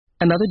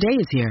Another day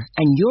is here,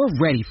 and you're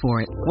ready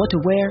for it. What to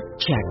wear?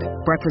 Check.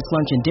 Breakfast,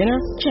 lunch, and dinner?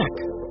 Check.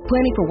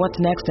 Planning for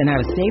what's next and how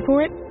to save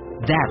for it?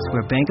 That's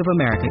where Bank of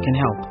America can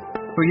help.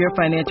 For your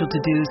financial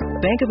to-dos,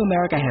 Bank of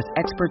America has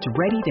experts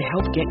ready to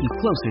help get you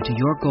closer to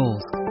your goals.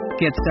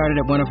 Get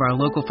started at one of our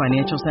local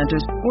financial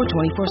centers or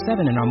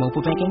 24/7 in our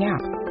mobile banking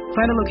app.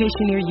 Find a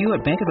location near you at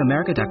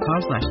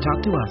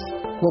bankofamerica.com/talktous.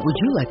 What would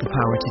you like the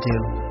power to do?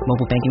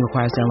 Mobile banking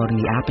requires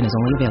downloading the app and is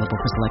only available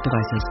for select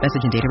devices.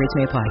 Message and data rates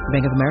may apply.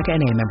 Bank of America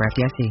N.A., member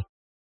FDIC.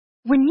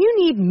 When you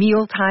need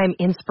mealtime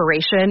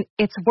inspiration,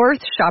 it's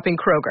worth shopping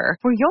Kroger,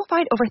 where you'll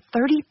find over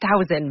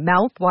 30,000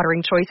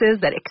 mouth-watering choices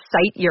that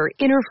excite your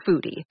inner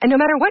foodie. And no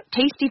matter what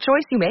tasty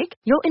choice you make,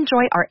 you'll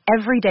enjoy our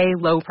everyday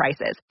low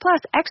prices, plus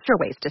extra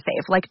ways to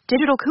save, like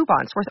digital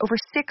coupons worth over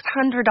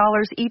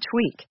 $600 each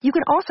week. You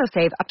can also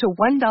save up to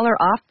 $1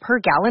 off per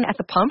gallon at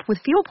the pump with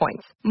fuel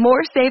points.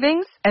 More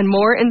savings and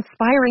more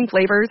inspiring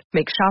flavors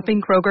make shopping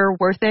Kroger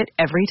worth it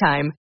every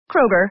time.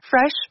 Kroger,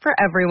 fresh for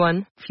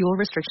everyone. Fuel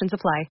restrictions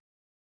apply.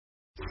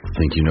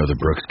 Think you know the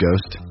Brooks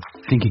Ghost?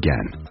 Think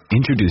again.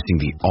 Introducing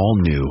the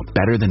all-new,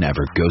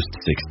 better-than-ever Ghost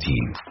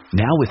 16.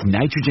 Now with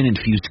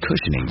nitrogen-infused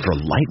cushioning for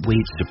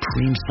lightweight,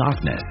 supreme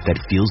softness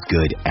that feels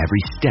good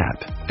every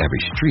step,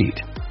 every street,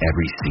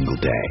 every single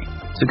day.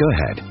 So go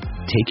ahead.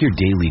 Take your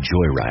daily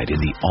joyride in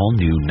the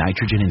all-new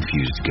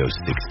nitrogen-infused Ghost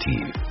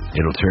 16.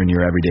 It'll turn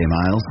your everyday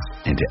miles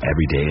into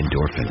everyday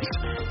endorphins.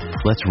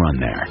 Let's run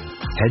there.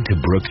 Head to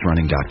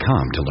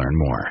brooksrunning.com to learn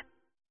more.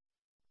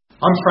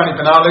 I'm Franny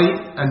Benali,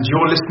 and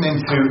you're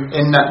listening to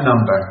In That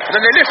Number. And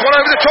then they lift one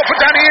over the top of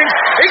Danny Ings.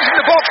 Ings in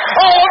the box.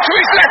 Oh, onto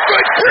his left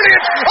foot.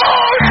 Brilliant.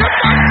 Oh, it's a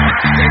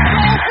fantastic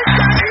goal from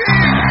Danny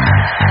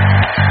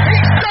Ings.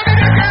 He's done it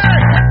again.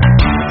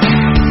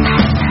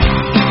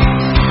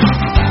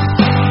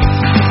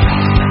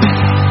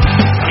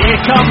 Here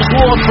comes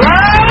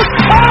Ward-Prowse.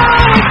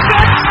 Oh, it's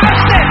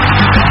fantastic.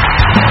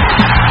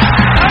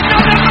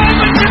 Another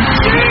moment of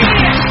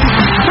genius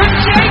from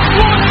Jake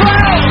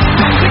Ward-Prowse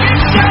to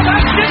give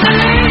Southampton the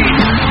lead.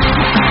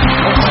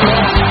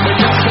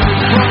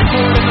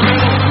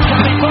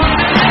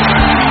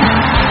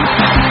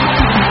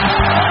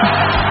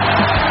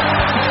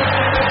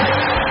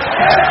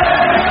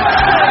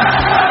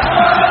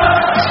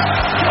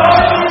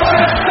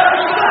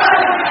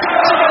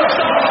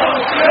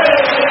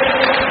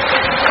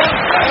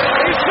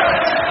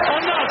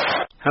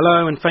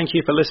 Hello and thank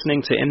you for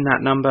listening to In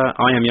That Number.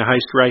 I am your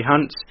host Ray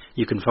Hunt.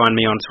 You can find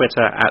me on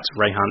Twitter at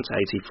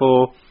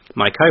RayHunt84.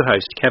 My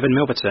co-host Kevin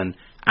Milverton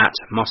at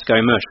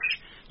Moscow Mush.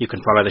 You can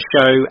follow the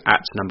show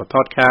at Number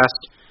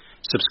Podcast.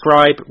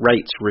 Subscribe,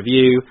 rate,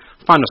 review.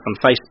 Find us on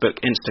Facebook,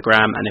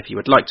 Instagram, and if you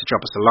would like to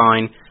drop us a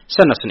line,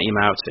 send us an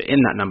email to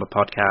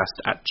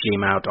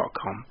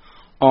inthatnumberpodcast@gmail.com.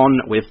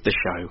 On with the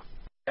show.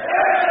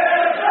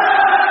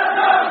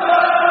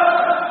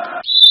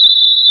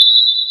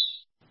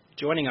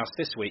 Joining us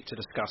this week to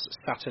discuss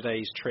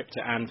Saturday's trip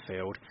to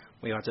Anfield,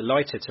 we are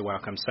delighted to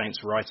welcome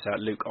Saints writer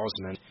Luke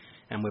Osmond,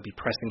 and we'll be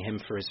pressing him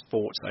for his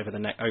thoughts over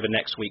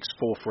next week's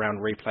fourth round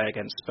replay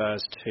against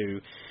Spurs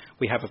 2.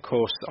 We have, of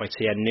course,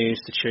 ITN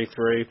news to chew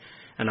through,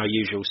 and our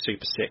usual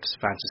Super 6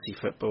 fantasy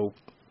football.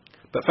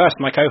 But first,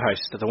 my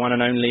co-host, the one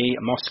and only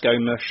Moscow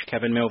Mush,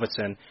 Kevin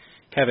Milverton.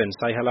 Kevin,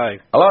 say hello.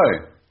 Hello.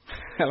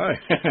 Hello.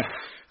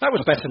 That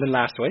was better than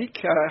last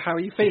week. How are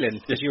you feeling?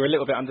 Because you were a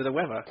little bit under the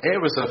weather.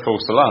 It was a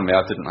false alarm.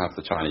 I didn't have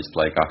the Chinese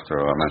plague after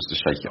all. I managed to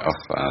shake it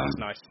off. That's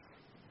nice.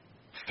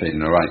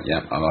 Feeling all right,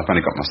 yeah. I've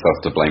only got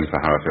myself to blame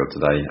for how I feel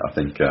today. I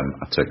think I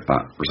took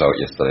that result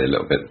yesterday a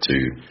little bit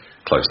too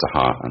close to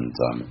heart and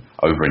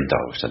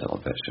overindulged a little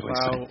bit, shall we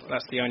say. Well,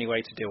 that's the only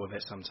way to deal with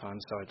it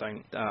sometimes, so I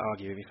don't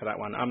argue with you for that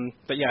one.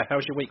 But yeah,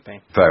 how's your week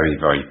been? Very,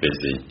 very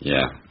busy,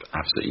 yeah.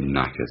 Absolutely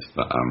knackered.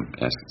 But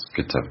yes, it's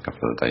good to have a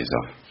couple of days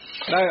off.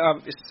 No,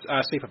 it's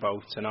Super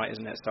Bowl tonight,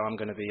 isn't it? So I'm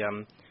going to be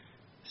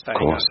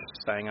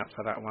staying up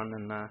for that one,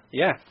 and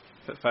yeah.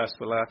 But first,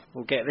 we'll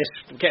get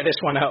this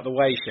one out of the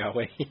way, shall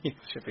we?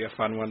 Should be a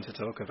fun one to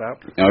talk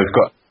about. You know, we've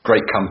got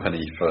great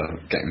company for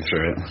getting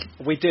through it.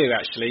 We do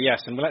actually,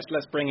 yes. And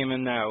let's bring him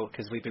in now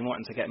because we've been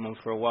wanting to get him on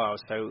for a while.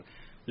 So,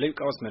 Luke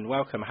Osmond,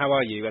 welcome. How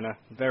are you? And a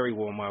very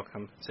warm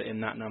welcome to In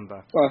That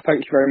Number. Well,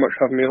 thank you very much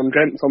for having me on,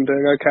 gents. I'm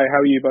doing okay.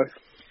 How are you both?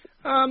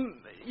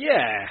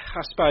 Yeah,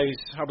 I suppose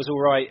I was all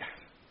right.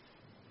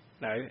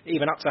 No,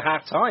 even up to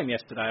half-time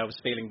yesterday I was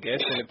feeling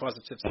good, feeling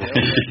positive still.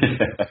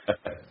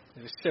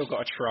 We've still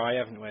got to try,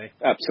 haven't we?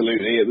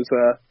 Absolutely. It was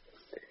a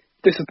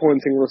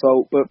disappointing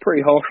result, but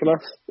pretty harsh on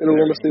us. In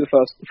all honesty, the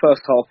first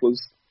half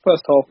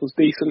was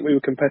decent. We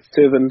were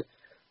competitive, and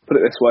put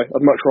it this way,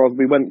 I'd much rather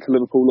we went to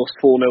Liverpool, lost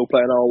 4-0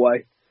 playing our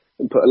way,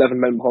 and put 11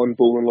 men behind the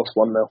ball and lost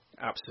 1-0.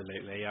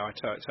 Absolutely, yeah, I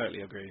totally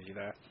agree with you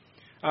there.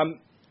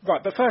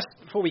 Right, but first,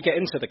 before we get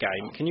into the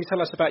game, can you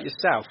tell us about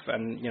yourself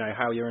and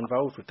how you're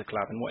involved with the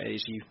club and what it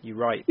is you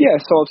write? Yeah,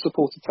 so I've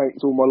supported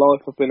Saints all my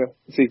life. I've been a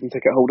season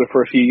ticket holder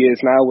for a few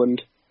years now, and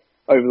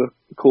over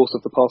the course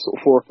of the past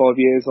 4 or 5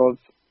 years, I've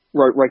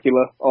wrote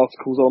regular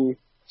articles on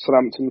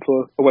Southampton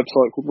for a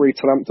website called Read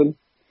Southampton,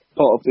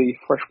 part of the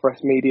Fresh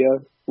Press Media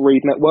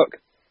Read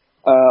network.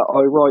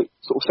 I write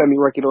sort of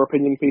semi-regular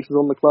opinion pieces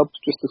on the club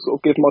just to sort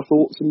of give my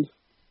thoughts and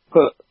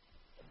put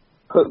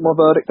my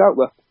verdict out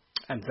there.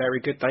 And very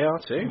good they are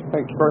too.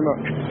 Thank you very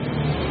much.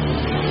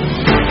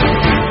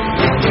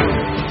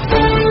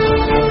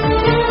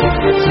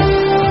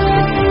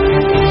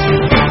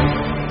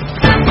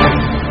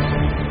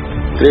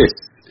 This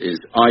is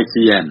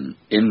ITN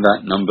In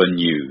That Number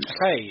News.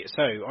 Okay,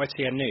 so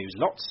ITN News,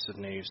 lots of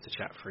news to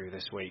chat through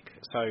this week.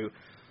 So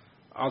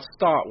I'll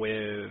start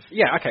with...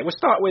 we'll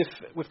start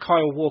with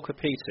Kyle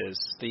Walker-Peters,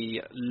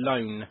 the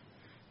loan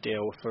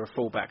deal for a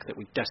fullback that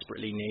we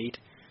desperately need,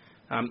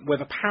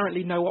 with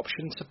apparently no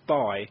option to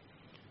buy.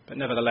 But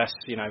nevertheless,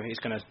 he's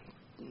going to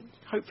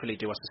hopefully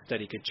do us a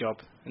steady good job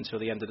until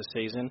the end of the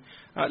season.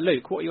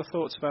 Luke, what are your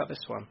thoughts about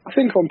this one? I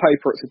think on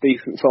paper it's a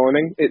decent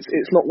signing.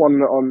 It's not one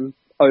that I'm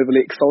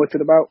overly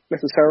excited about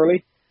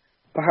necessarily.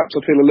 Perhaps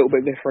I'd feel a little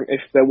bit different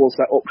if there was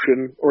that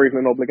option or even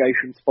an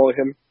obligation to buy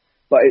him.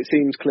 But it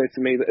seems clear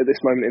to me that at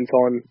this moment in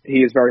time, he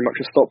is very much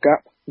a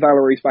stopgap.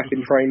 Valerie's back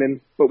in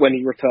training, but when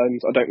he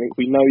returns, I don't think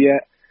we know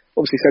yet.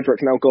 Obviously,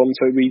 Cedric's now gone,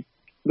 so we're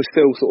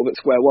still sort of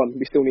at square one.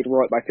 We still need a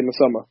right back in the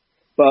summer.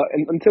 But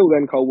until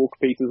then, Kyle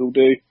Walker-Peters will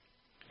do.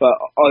 But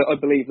I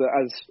believe that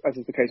as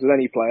is the case with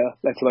any player,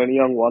 let alone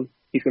a young one,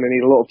 he's going to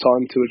need a lot of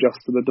time to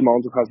adjust to the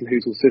demands of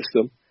Hasenhüttl's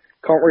system.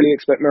 Can't really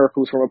expect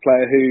miracles from a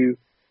player who,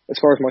 as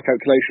far as my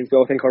calculations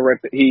go, I think I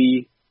read that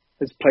he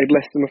has played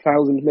less than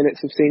 1,000 minutes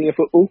of senior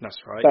football.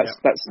 That's right.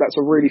 That's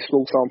a really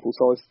small sample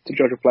size to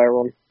judge a player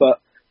on. But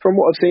from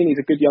what I've seen,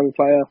 he's a good young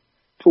player,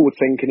 forward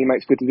thinking, he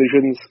makes good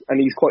decisions, and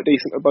he's quite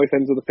decent at both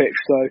ends of the pitch.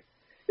 So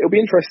it'll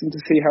be interesting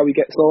to see how he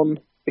gets on,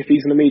 if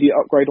he's an immediate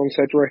upgrade on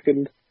Cedric.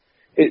 And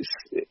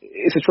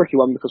it's a tricky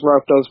one because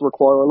Ralph does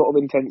require a lot of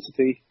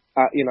intensity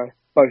at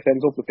both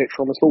ends of the pitch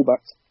from his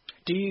fullbacks.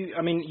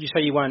 You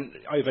say you weren't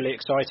overly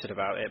excited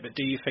about it, but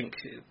do you think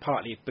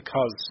partly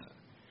because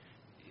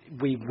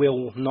we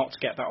will not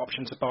get that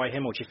option to buy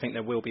him, or do you think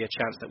there will be a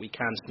chance that we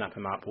can snap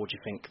him up, or do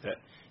you think that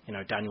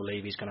Daniel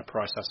Levy's going to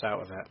price us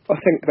out of it? I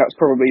think that's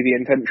probably the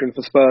intention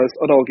for Spurs.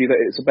 I'd argue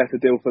that it's a better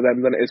deal for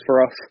them than it is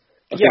for us.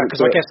 I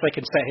guess they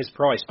can set his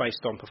price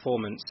based on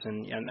performance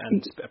and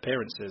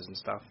appearances and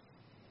stuff.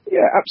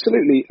 Yeah,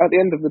 absolutely. At the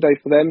end of the day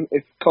for them,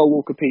 if Kyle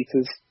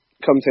Walker-Peters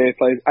comes here,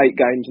 plays 8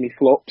 games and he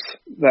flops,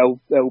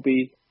 they'll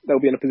be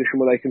in a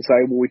position where they can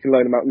say, well, we can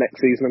loan him out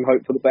next season and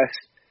hope for the best.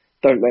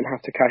 Don't then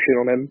have to cash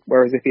in on him.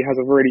 Whereas if he has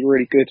a really,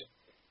 really good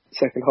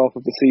second half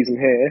of the season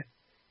here,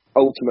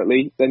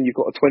 ultimately, then you've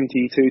got a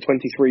 22,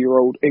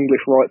 23-year-old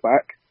English right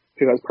back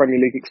who has Premier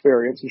League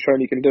experience and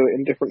shown he can do it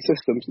in different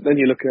systems. Then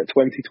you're looking at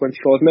 20,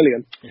 25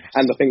 million. Yes.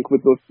 And I think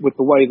with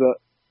the way that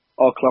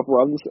our club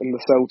runs and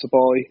the sell to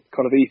buy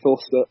kind of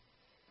ethos that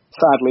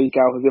sadly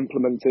Gal has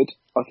implemented,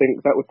 I think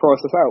that would price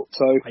us out.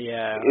 So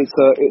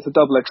it's a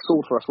double-edged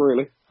sword for us,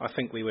 really. I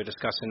think I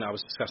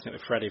was discussing it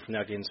with Freddie from the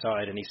Ugly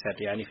Inside, and he said,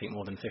 anything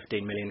more than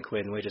 15 million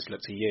quid, and we just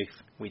look to youth.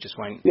 We just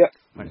won't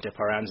dip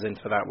our hands in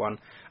for that one.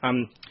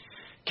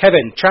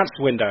 Kevin,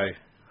 transfer window.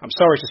 I'm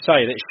sorry to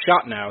say that it's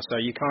shut now, so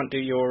you can't do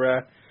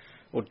your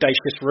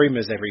audacious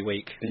rumours every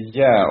week.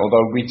 Yeah,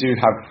 although we do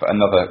have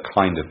another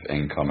kind of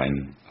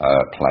incoming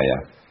player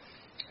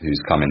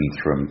who's coming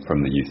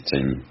from the youth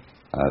team.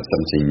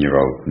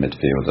 17-year-old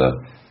midfielder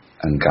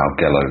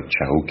Ngaugello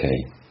Chauke.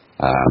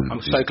 I'm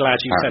so glad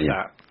you said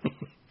that.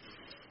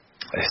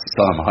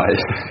 So am I.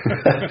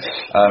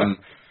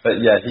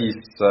 But yeah, he's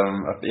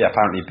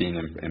apparently been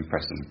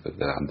impressive with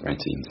the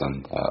under-18s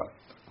and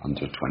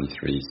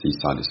under-23s. He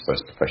signed his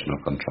first professional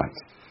contract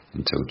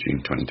until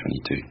June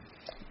 2022.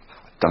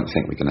 I don't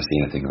think we're going to see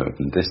anything of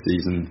him this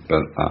season,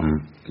 but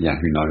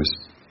who knows?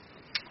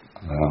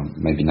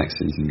 Maybe next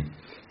season.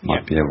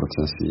 Might be able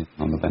to see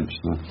on the bench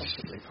now.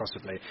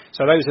 Possibly.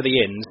 So those are the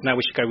ins. Now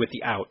we should go with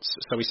the outs.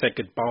 So we said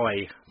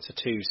goodbye to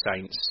 2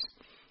 Saints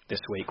this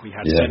week. We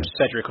had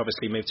Cedric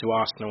obviously moved to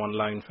Arsenal on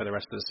loan for the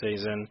rest of the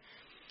season.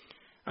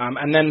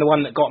 And then the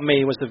one that got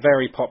me was the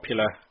very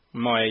popular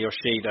Maya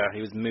Yoshida.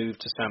 He was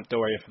moved to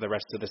Sampdoria for the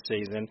rest of the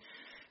season.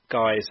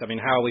 Guys,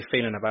 how are we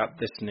feeling about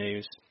this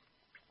news?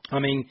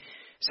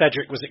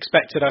 Cedric was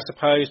expected, I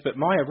suppose, but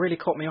Maya really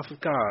caught me off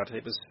of guard.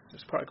 It was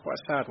quite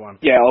a sad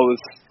one. Yeah, I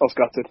was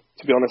gutted.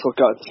 To be honest, I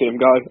was gutted to see him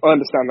go. I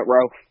understand that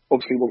Ralph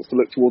obviously wants to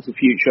look towards the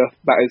future.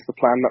 That is the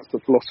plan. That's the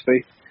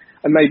philosophy.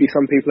 And maybe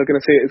some people are going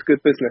to see it as good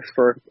business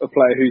for a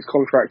player whose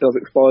contract does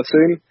expire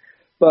soon.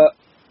 But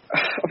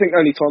I think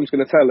only time's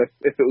going to tell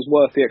if it was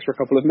worth the extra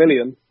couple of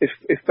million. If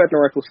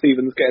Bednarek or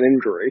Stevens get an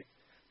injury,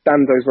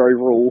 Danzo's very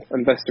raw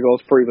and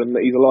Vestergaard's proven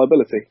that he's a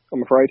liability,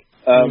 I'm afraid.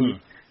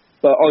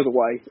 But either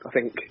way, I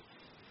think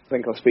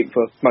I speak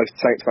for most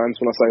Saints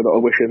fans when I say that I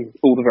wish him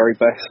all the very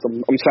best.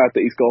 I'm sad that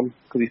he's gone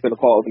because he's been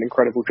a part of an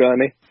incredible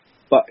journey.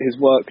 But his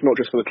work, not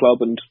just for the club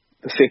and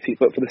the city,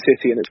 but for the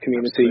city and its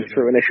community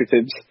through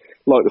initiatives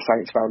like the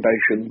Saints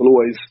Foundation, will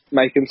always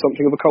make him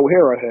something of a cult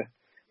hero here.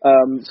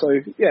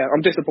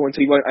 I'm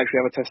disappointed he won't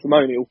actually have a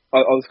testimonial.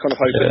 I was kind of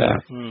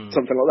hoping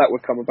something like that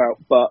would come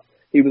about. But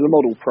he was a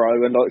model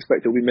pro, and I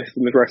expect he'll be missed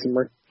in the dressing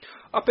room.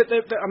 But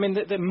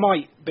there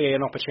might be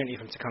an opportunity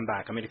for him to come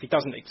back. I mean, if he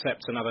doesn't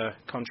accept another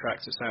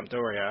contract at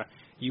Sampdoria,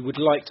 you would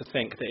like to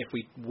think that if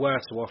we were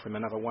to offer him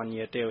another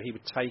 1-year deal, he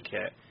would take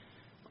it.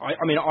 I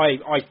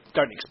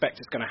don't expect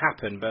it's going to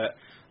happen, but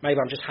maybe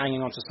I'm just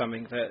hanging on to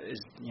something that is,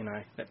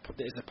 that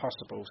is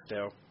possible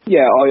still.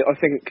 Yeah, I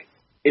think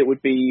it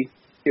would be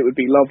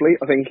lovely.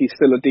 I think he's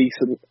still a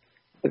decent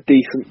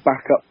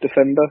backup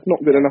defender.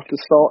 Not good enough to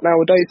start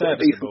nowadays, but a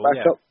decent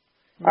backup. Yeah.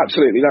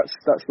 Absolutely,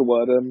 that's the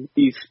word.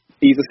 He's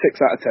a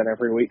 6 out of 10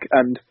 every week,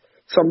 and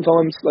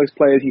sometimes those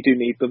players you do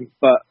need them,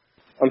 but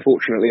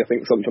unfortunately I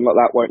think something like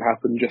that won't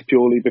happen just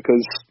purely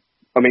because,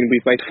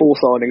 we've made 4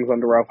 signings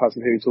under Ralph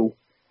Hasenhüttl,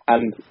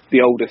 and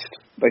the oldest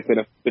they've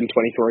been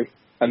 23,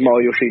 and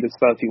Maya Yoshida's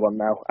 31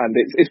 now, and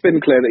it's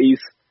been clear that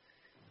he's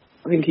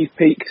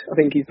peaked. I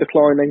think he's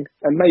declining,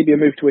 and maybe a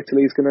move to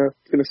Italy is gonna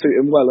suit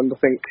him well, and I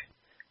think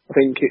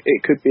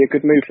it could be a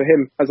good move for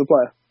him as a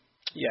player.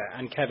 Yeah,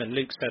 and Kevin,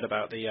 Luke said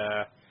about the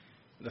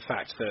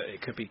fact that it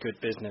could be good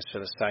business for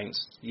the Saints,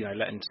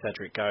 letting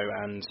Cedric go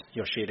and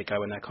Yoshida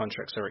go when their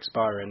contracts are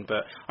expiring.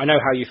 But I know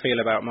how you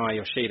feel about Maya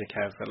Yoshida,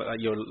 Kev.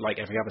 You're like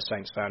every other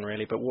Saints fan,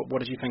 really. But what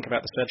did you think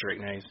about the Cedric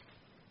news?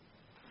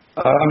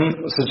 We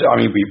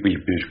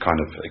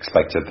kind of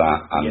expected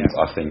that, and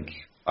I think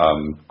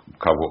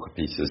Kyle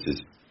Walker-Peters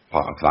is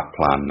part of that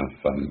plan of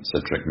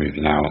Cedric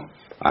moving out,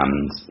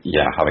 and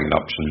having an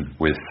option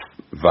with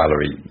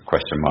Valerie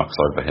question marks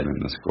over him in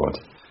the squad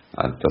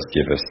does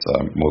give us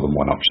more than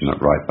one option at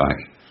right back.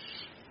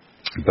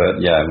 But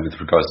with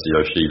regards to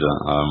Yoshida,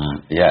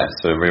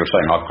 it's a real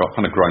shame. I've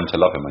kind of grown to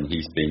love him, and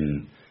he's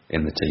been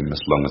in the team as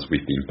long as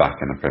we've been back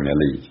in the Premier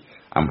League.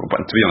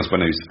 But to be honest,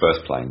 when he was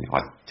first playing, I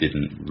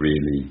didn't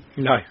really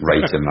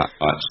rate him that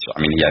much.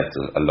 He had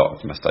a lot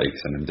of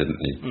mistakes in him,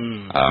 didn't he?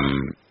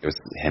 It was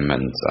him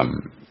and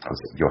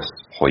Jos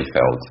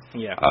Højfeldt.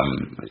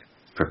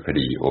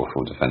 Pretty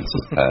awful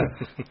defensive pair.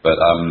 But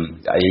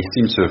he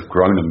seems to have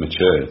grown and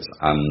matured,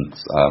 and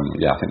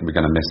I think we're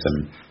going to miss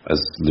him. As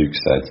Luke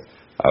said,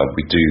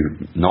 we do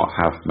not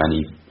have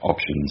many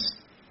options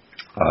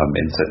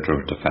in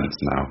central defence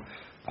now.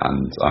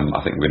 And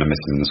I think we're going to miss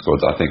him in the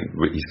squad. I think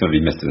he's going to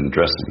be missed in the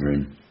dressing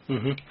room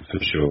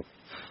for sure,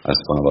 as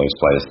one of those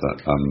players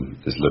that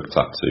is looked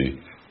up to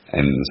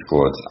in the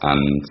squad.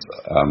 And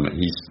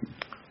he's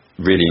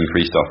really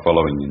increased our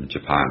following in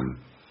Japan.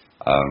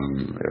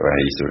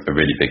 He's a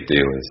really big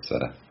deal as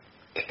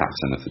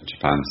captain of the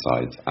Japan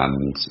side,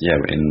 and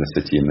in the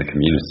city, in the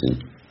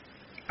community,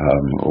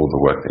 all the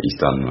work that he's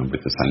done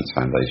with the Saints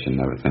Foundation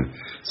and everything.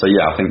 So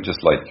I think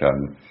just like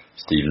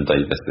Stephen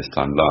Davis this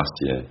time last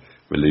year,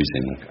 we're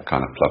losing a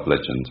kind of club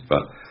legend,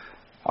 but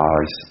I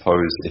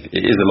suppose if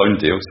it is a loan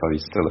deal, so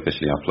he's still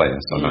officially our player,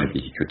 so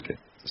maybe he could get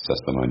a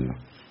testimonial.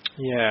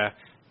 Yeah.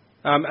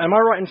 Am I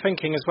right in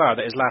thinking as well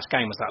that his last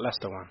game was that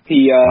Leicester one?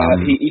 He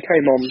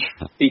came on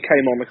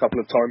a couple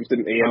of times,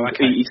 didn't he? And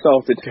he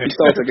started against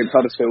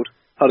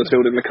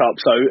Huddersfield in the cup,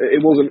 so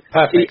it wasn't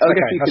perfect.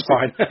 That's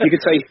fine. You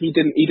could say he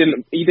didn't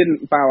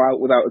bow out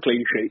without a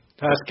clean sheet.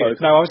 That's good.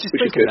 No, I was just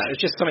thinking that.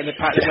 It's just something that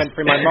went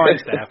through my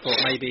mind there. I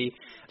thought maybe.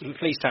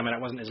 Please tell me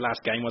that wasn't his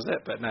last game, was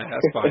it? But no,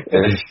 that's fine.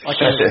 His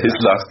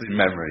lasting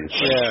memories.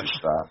 Yeah.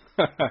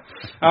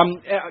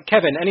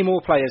 Kevin, any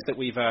more players that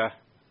we've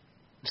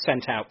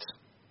sent out?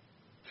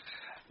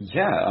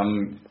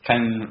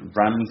 Ken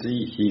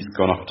Ramsey, he's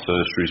gone off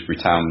to Shrewsbury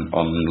Town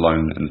on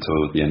loan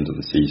until the end of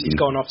the season. He's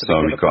gone off to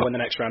Liverpool in the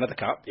next round of the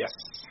Cup, yes.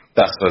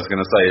 That's what I was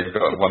going to say. We've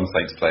got one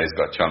Saints player who's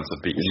got a chance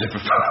of beating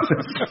Liverpool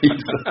this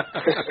season.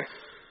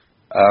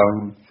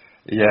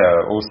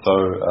 Also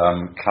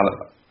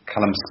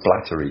Callum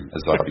Splattery,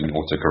 as I've been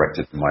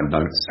auto-corrected in my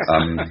notes.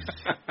 Callum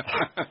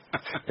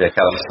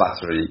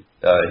Splattery,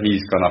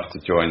 he's gone off to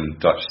join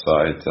Dutch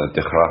side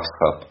De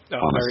Graafschap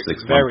on a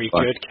 6-month. Very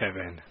good,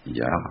 Kevin.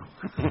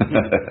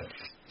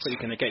 So you're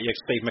going to get your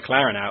Steve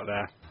McLaren out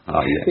there.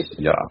 I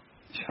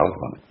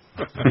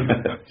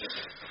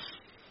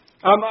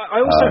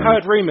also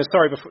heard rumours,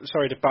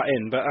 sorry to butt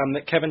in, but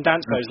that Kevin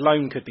Danso's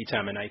loan could be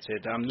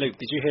terminated. Luke,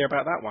 did you hear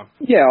about that one?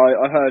 Yeah,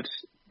 I heard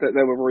that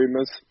there were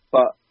rumours,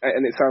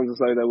 and it sounds as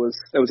though there was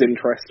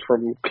interest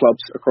from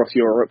clubs across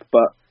Europe,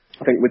 but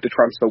I think with the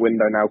transfer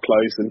window now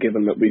closed, and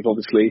given that we've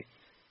obviously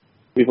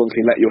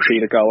let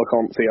Yoshida go, I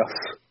can't see us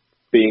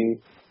being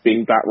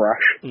that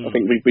rash. I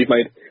think we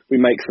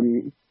make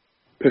some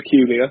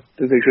peculiar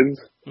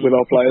decisions with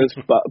our players,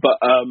 but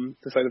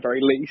to say the very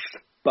least.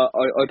 But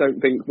I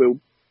don't think we'll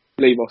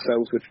leave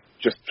ourselves with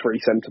just 3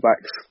 centre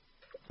backs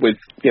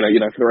with for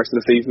the rest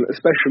of the season,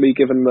 especially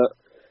given that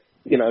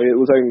it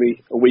was only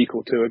a week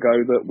or 2 ago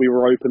that we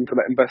were open to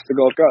letting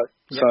Vestergaard go.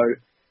 So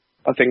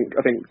I think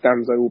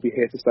Danso will be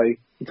here to stay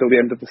until the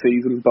end of the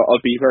season, but I'd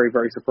be very,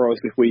 very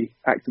surprised if we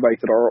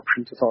activated our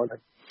option to sign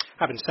him.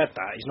 Having said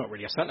that, he's not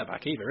really a centre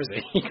back either, is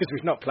he? Because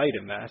we've not played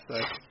him there. So.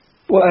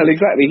 Well,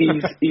 exactly.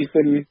 He's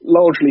been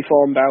largely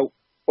farmed out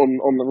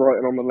on the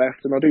right and on the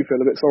left, and I do feel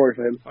a bit sorry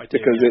for him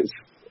because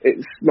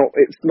it's not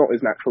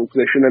his natural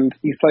position, and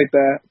he's played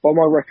there, by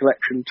my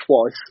recollection,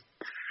 twice.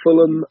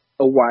 Fulham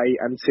away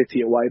and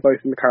City away,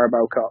 both in the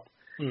Carabao Cup.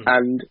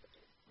 And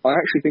I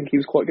actually think he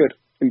was quite good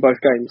in both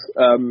games.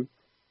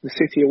 The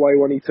City away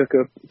one, he took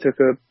a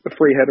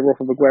free header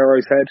off of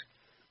Aguero's head.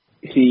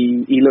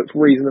 He looked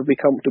reasonably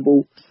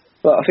comfortable.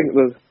 But I think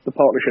the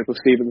partnership of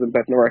Stevens and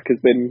Bednarek has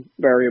been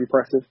very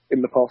impressive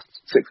in the past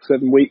 6 or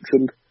 7 weeks,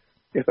 and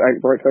if it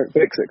ain't broke, don't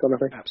fix it, kind of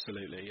thing.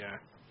 Absolutely, yeah.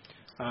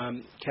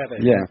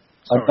 Kevin? Yeah.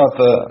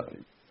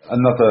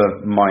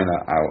 Another minor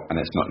out, and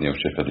it's not Neil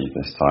Shipperley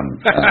this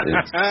time.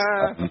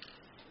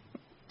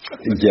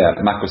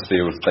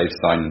 Macclesfield, they've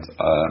signed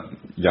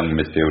young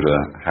midfielder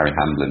Harry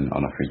Hamlin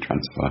on a free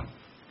transfer.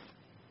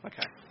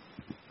 Okay.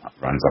 That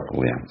rounds up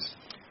all the outs.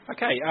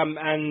 Okay,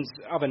 and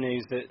other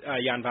news that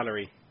Jan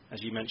Valery,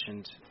 as you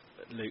mentioned,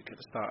 Luke, at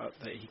the start,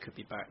 that he could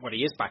be back. Well,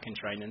 he is back in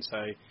training, so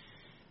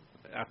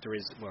after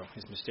his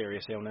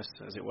mysterious illness,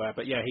 as it were.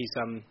 But yeah, he's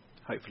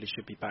hopefully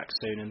should be back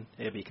soon, and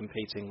he'll be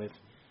competing with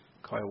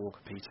Kyle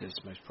Walker-Peters,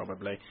 most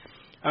probably.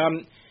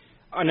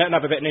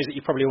 Another bit of news that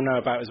you probably all know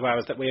about as well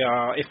is that we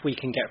are, if we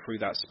can get through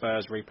that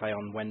Spurs replay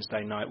on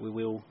Wednesday night, we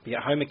will be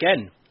at home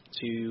again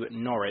to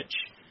Norwich.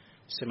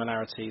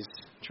 Similarities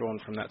drawn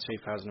from that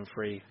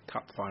 2003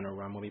 Cup final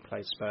run where we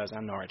played Spurs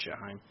and Norwich at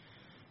home.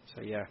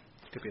 So yeah,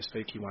 it could be a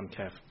spooky one,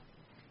 Kev.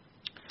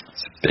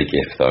 It's a big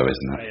if, though,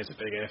 isn't it? It is a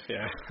big if,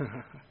 yeah.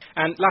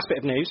 And last bit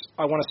of news,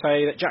 I want to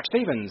say that Jack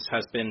Stevens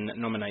has been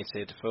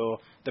nominated for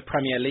the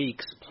Premier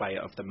League's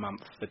Player of the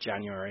Month for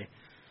January.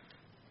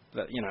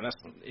 That, you know,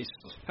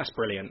 that's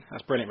brilliant.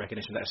 That's brilliant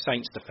recognition that a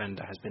Saints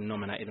defender has been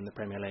nominated in the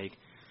Premier League.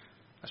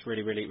 That's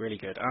really, really, really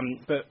good.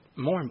 But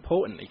more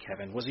importantly,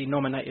 Kevin, was he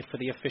nominated for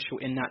the official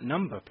In That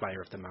Number Player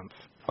of the Month?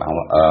 Well,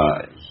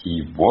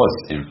 he was,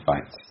 in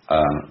fact.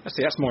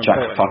 That's more Jack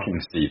important.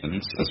 fucking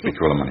Stevens, as we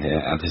call him on here,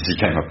 and he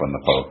came up on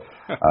the poll.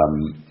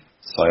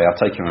 So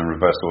I'll take him in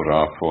reverse order.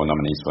 Our 4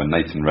 nominees were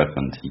Nathan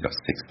Redmond, he got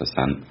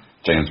 6%,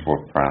 James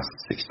Ward-Prowse,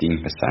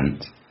 16%,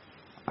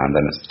 and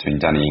then it's between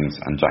Danny Ings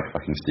and Jack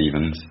fucking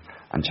Stevens.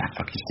 And Jack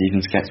fucking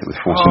Stevens gets it with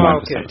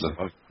 49% of the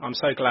vote. I'm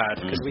so glad,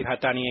 because we've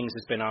had Danny Ings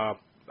has been our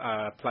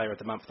Player of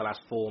the Month for the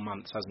last 4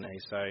 months, hasn't he?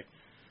 So,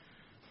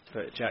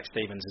 but Jack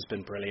Stevens has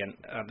been brilliant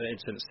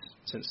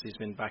since he's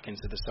been back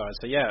into the side.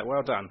 So yeah,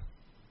 well done.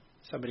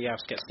 Somebody else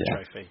gets the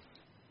trophy.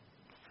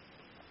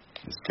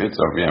 It's good.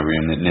 So yeah,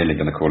 we're nearly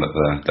going to call it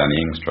the Danny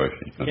Ings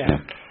trophy. But,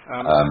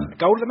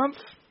 Goal of the month?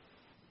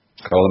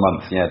 Goal of the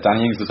month. Yeah,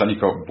 Danny Ings has only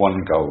got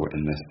 1 goal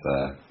in this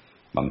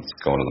month's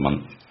Goal of the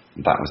Month.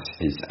 That was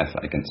his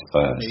effort against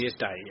Spurs. New Year's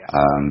Day.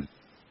 Yeah.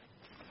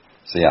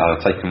 So yeah,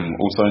 I'll take them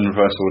also in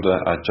reverse order.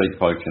 Jake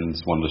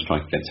Bokins, wonder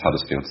strike against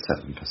Huddersfield,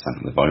 7%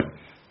 of the vote.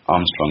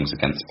 Armstrong's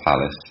against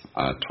Palace,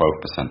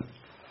 12%.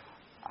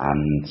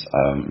 And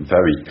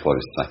very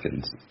close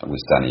second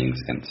was Danny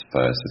Ings against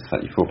Spurs,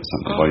 with 34%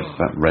 of the vote.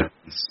 But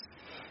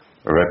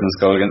Redmond's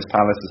goal against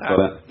Palace has got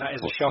it. That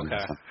is a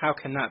shocker. How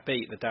can that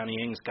beat the Danny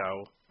Ings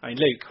goal? I mean,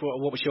 Luke,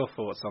 what was your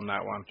thoughts on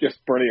that one?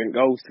 Just brilliant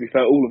goals, to be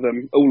fair. All of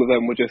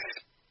them were just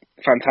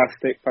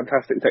fantastic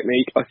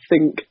technique. I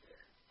think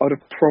I'd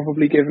have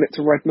probably given it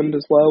to Redmond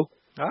as well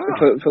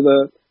for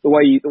the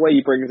way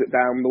he brings it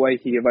down, the way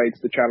he evades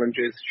the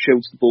challenges,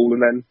 shields the ball,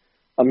 and then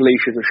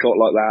unleashes a shot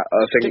like that.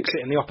 I think sticks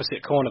it in the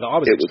opposite corner that I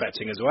was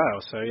expecting as well.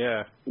 So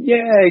yeah.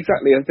 Yeah,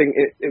 exactly. I think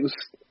it was.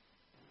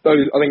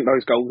 I think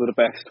those goals are the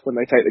best when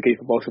they take the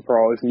keeper by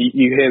surprise, and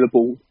you hear the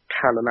ball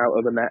cannon out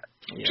of the net.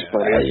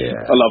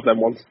 Yeah. I love them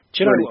ones.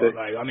 Do you know what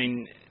though? I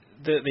mean,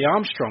 the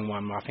Armstrong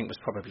one I think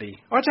was probably.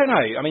 I don't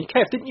know. I mean,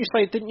 Kev, didn't you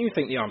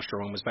think the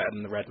Armstrong one was better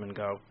than the Redmond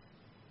goal?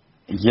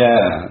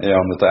 Yeah.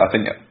 On the day, I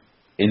think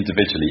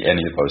individually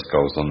any of those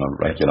goals on the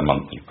regular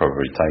month you'd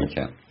probably take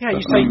it. Yeah,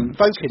 you say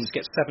Bokins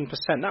gets 7%.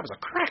 That was a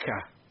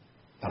cracker.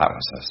 That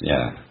was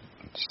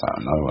just out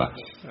of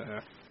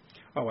nowhere.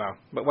 Oh wow!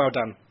 But well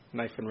done,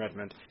 Nathan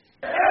Redmond.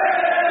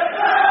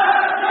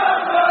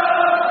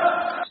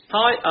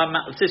 Hi, I'm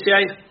Matt Le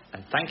Tissier,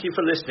 and thank you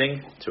for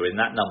listening to In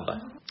That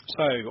Number.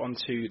 So, on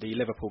to the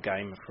Liverpool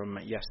game from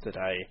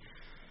yesterday.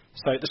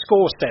 So, the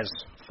score says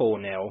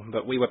 4-0,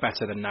 but we were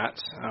better than that.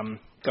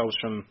 Goals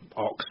from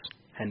Ox,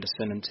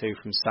 Henderson, and 2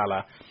 from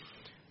Salah.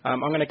 I'm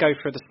going to go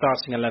through the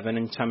starting 11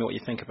 and tell me what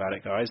you think about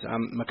it, guys.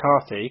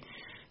 McCarthy,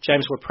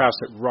 James Ward-Prowse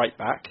at right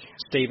back,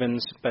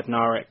 Stevens,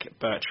 Bednarek,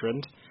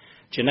 Bertrand.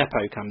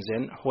 Gineppo comes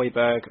in,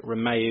 Højbjerg,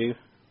 Romeu,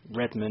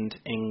 Redmond,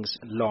 Ings,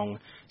 Long.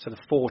 So the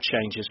 4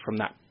 changes from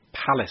that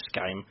Palace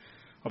game.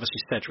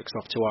 Obviously Cedric's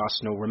off to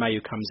Arsenal.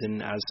 Romeu comes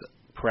in as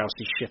Prowse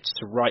shifts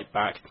to right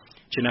back.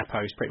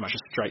 Gineppo is pretty much a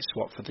straight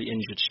swap for the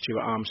injured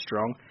Stuart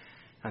Armstrong.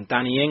 And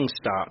Danny Ings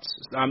starts.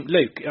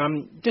 Luke,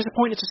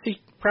 disappointed to see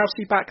Prowse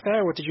back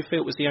there, or did you feel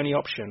it was the only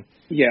option?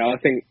 Yeah, I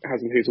think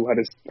Hasenhuttl had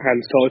his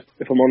hands tied,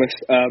 if I'm honest.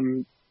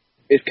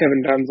 If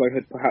Kevin Danso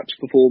had perhaps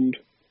performed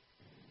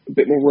a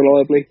bit more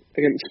reliably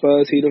against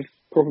Spurs, he'd have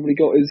probably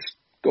got his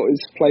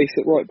place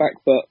at right back,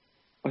 but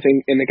I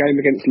think in a game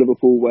against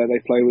Liverpool where they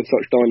play with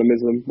such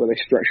dynamism, where they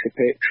stretch the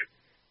pitch,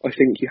 I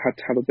think you had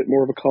to have a bit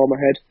more of a calmer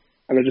head,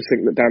 and I just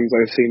think that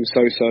Danso seems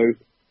so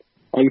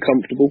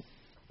uncomfortable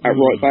at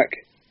right back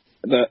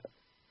that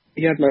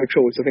he had no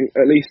choice. I think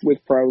at least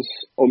with Prowse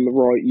on the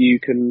right, you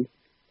can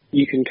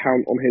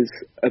count on his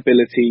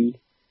ability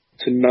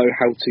to know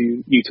how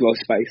to utilise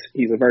space.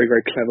 He's a very,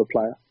 very clever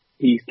player.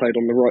 He's played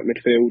on the right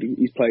midfield.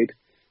 He's played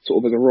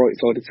sort of as a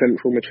right-sided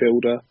central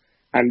midfielder,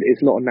 and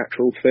it's not a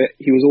natural fit.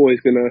 He was always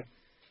going to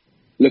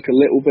look a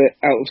little bit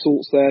out of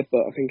sorts there,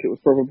 but I think it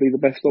was probably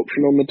the best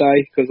option on the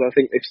day, because I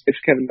think if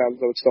Kevin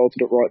Danso had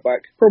started at right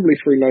back, probably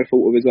through no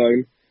fault of his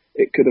own,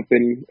 it could have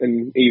been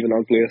an even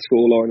uglier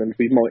scoreline, and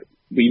we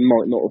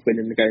might not have been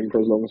in the game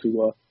for as long as we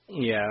were.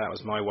 Yeah, that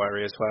was my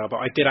worry as well.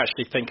 But I did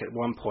actually think at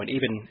one point,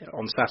 even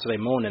on Saturday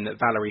morning, that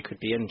Valery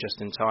could be in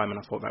just in time, and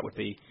I thought that would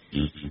be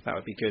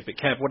good. But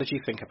Kev, what did you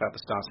think about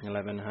the starting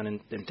 11 and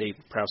indeed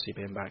Prowse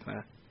being back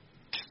there?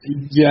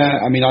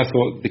 Yeah, I mean, I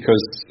thought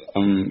because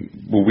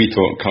we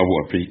thought Kyle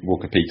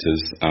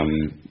Walker-Peters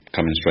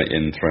coming straight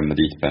in, throwing the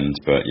deep end,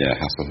 but yeah,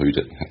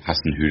 Hasenhüttl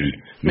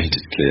made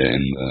it clear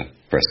in the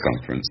press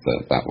conference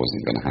that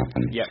wasn't going to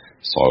happen. Yeah.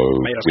 So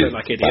made us look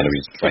like Valery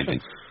idiots.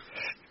 training.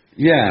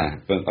 Yeah,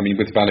 but I mean,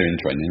 with Valery in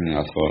training,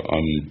 I thought,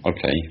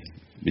 okay,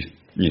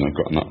 we've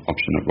got an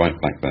option at right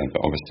back there,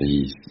 but obviously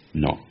he's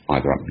not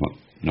up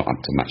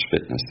to match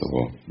fitness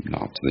or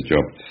not up to the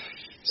job.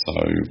 So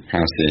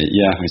Prowse,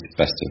 yeah, he's the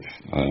best of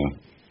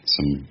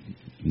some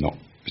not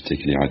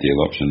particularly ideal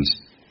options.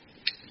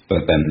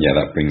 But then, yeah,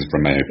 that brings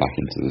Romeo back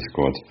into the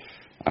squad,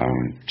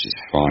 which is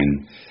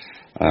fine.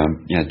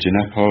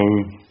 Djenepo,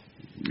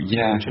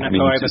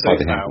 over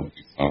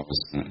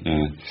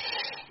Boufal.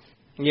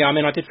 Yeah, I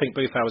mean, I did think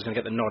Boufal was going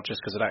to get the nod just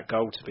because of that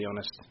goal, to be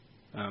honest,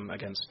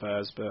 against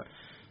Spurs, but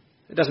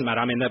it doesn't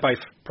matter. I mean, they're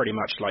both pretty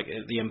much like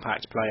the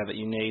impact player that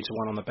you need.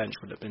 One on the bench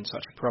would have been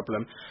such a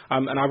problem.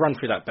 And I run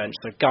through that bench.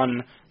 So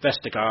Gunn,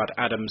 Vestergaard,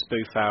 Adams,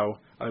 Boufal,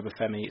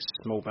 Obafemi,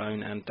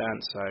 Smallbone and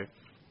Danso.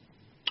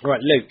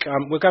 Right, Luke,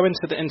 we'll go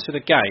into the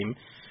game.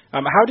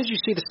 How did you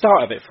see the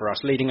start of it for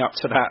us, leading up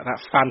to that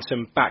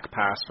phantom back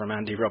pass from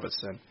Andy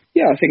Robertson?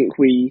 Yeah, I think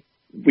we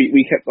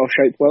kept our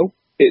shape well.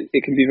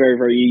 It can be very,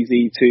 very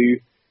easy to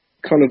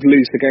kind of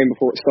lose the game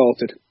before it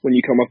started when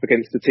you come up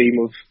against a team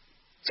of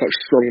such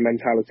strong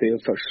mentality, of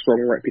such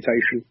strong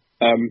reputation.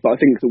 But I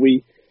think that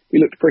we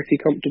looked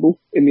pretty comfortable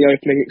in the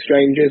opening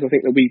exchanges. I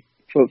think that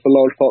for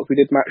large parts, we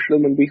did match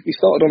them, and we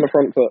started on the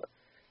front foot.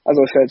 As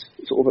I said,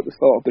 sort of at the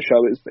start of the show,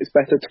 it's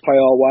better to play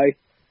our way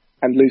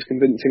and lose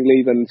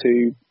convincingly than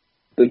to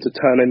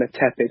turn in a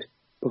tepid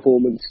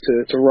performance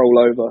to roll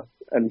over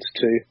and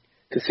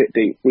to sit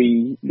deep.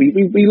 We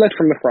led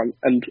from the front,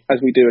 and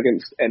as we do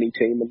against any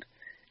team, and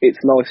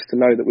it's nice to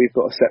know that we've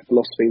got a set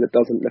philosophy that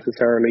doesn't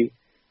necessarily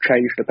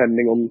change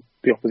depending on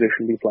the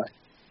opposition we play.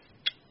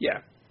 Yeah.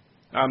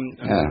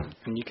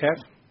 And you, Kev?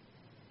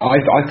 I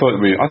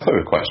thought we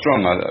were quite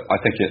strong. I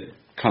think it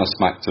kind of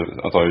smacked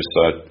of those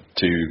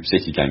two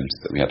City games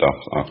that we had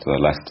after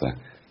Leicester,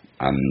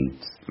 and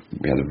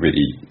we had a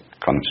really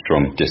kind of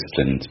strong,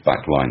 disciplined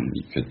back line.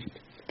 You could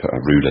put a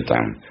ruler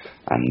down,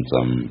 and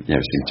we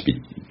seemed to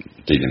be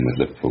dealing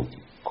with Liverpool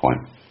quite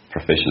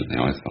proficiently,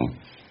 I thought.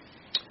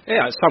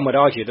 Yeah, some would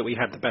argue that we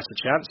had the best of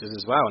chances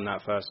as well in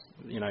that first,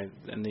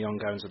 in the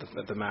ongoings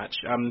of the match.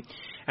 And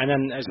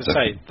then, as I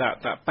say,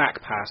 that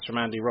back pass from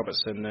Andy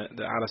Robertson that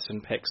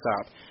Alisson picks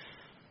up.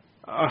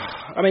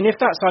 I mean, if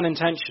that's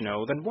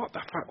unintentional, then what the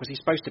fuck was he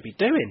supposed to be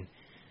doing?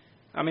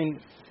 I mean,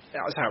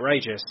 that was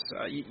outrageous.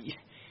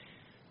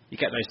 You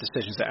get those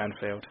decisions at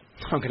Anfield.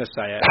 I'm going to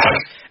say it.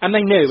 And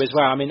they knew as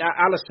well. I mean,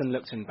 Alisson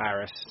looked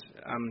embarrassed.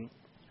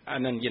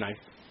 And then,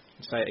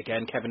 say it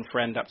again, Kevin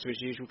Friend up to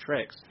his usual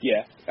tricks.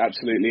 Yeah,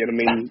 absolutely. And I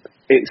mean,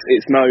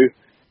 it's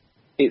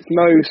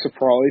no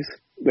surprise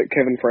that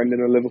Kevin Friend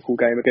in a Liverpool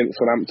game against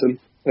Southampton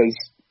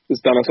has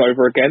done us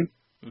over again.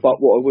 Mm-hmm.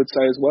 But what I would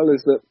say as well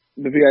is that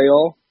the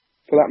VAR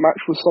for that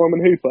match was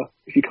Simon Hooper.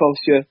 If you cast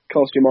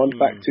your mind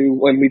back to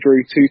when we drew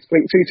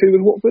 2-2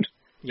 with Watford,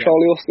 yeah.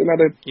 Charlie Austin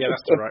had a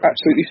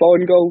absolutely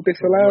fine goal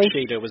disallowed.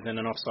 Rashida was in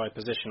an offside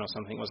position or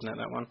something, wasn't it,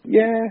 that one?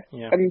 Yeah.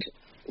 And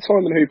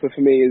Simon Hooper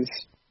for me is,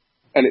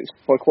 and it's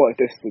by quite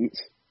a distance,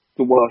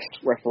 the worst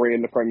referee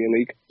in the Premier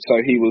League.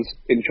 So he was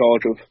in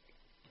charge of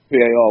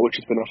VAR, which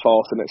has been a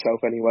farce in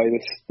itself anyway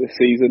this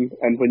season.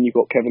 And when you've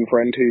got Kevin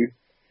Friend, who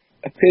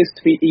appears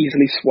to be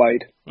easily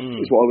swayed,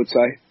 is what I would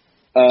say.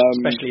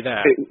 Especially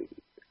there.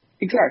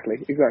 Exactly.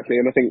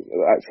 And I think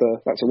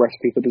that's a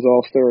recipe for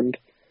disaster. And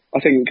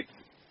I think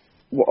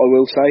what I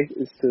will say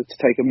is to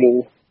take a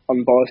more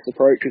unbiased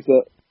approach is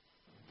that,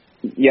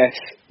 yes,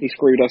 he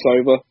screwed us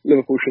over.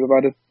 Liverpool should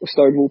have had a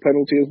Stonewall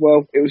penalty as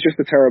well. It was just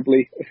a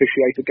terribly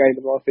officiated game,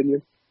 in my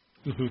opinion.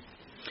 Mm-hmm.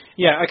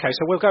 Yeah, okay,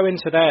 so we'll go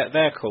into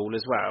their call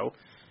as well.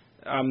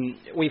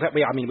 We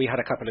had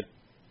a couple of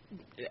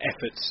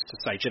efforts to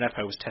say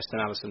Djenepo was testing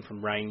Alisson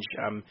from range.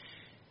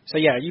 So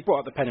yeah, you brought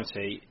up the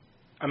penalty.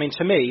 I mean,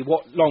 to me,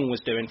 what Long was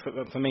doing for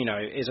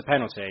Firmino is a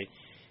penalty.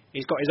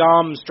 He's got his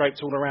arms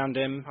draped all around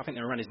him. I think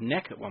they were around his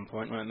neck at one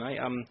point, weren't they?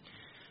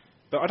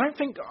 But I don't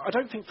think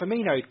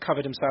Firmino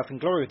covered himself in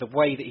glory with the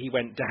way that he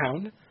went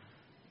down.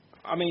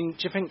 I mean,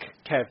 do you think,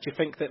 Kev,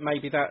 that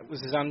maybe that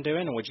was his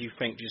undoing, or do you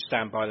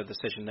stand by the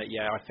decision that,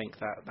 I think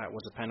that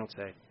was a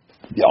penalty?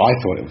 Yeah, I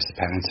thought it was a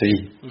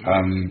penalty.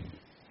 Mm-hmm.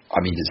 I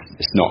mean,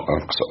 it's not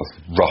a sort of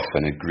rough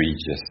and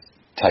egregious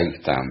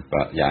takedown,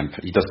 but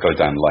he does go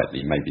down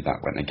lightly. Maybe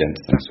that went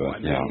against him. So I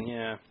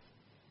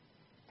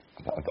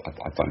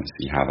don't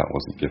see how that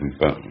wasn't given.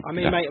 But I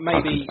mean,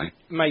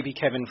 maybe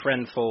Kevin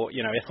Friend thought,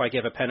 if I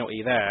give a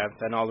penalty there,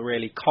 then I'll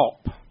really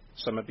cop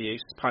some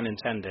abuse, pun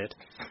intended.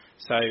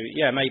 So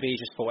maybe he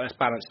just thought, let's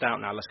balance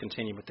out now. Let's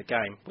continue with the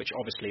game, which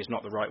obviously is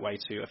not the right way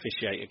to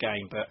officiate a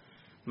game, but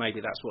maybe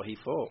that's what he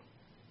thought.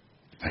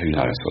 Who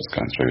knows what's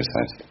going through his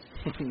head?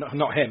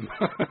 Not him.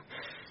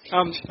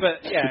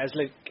 But as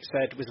Luke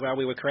said as well,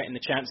 we were creating the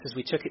chances.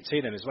 We took it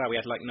to them as well. We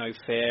had no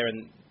fear,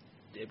 and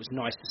it was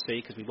nice to see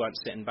because we weren't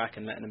sitting back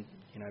and letting them,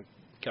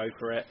 go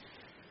for it.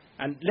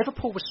 And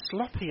Liverpool was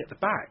sloppy at the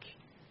back.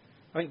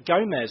 I think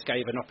Gomez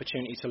gave an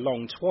opportunity to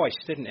Long twice,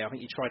 didn't he? I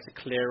think he tried to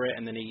clear it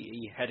and then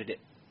he headed it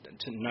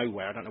to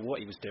nowhere. I don't know what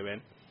he was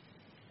doing.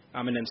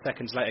 And then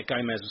seconds later,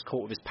 Gomez was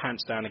caught with his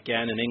pants down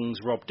again, and Ings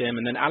robbed him,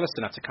 and then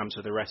Alisson had to come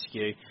to the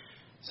rescue.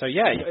 So,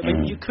 I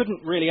mean, you couldn't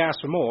really ask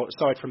for more,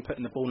 aside from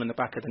putting the ball in the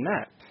back of the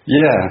net.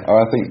 Yeah,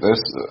 I think there's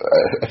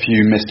a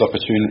few missed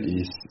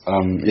opportunities.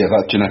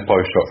 That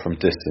Djenepo shot from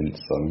distance,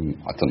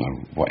 I don't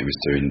know what he was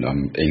doing.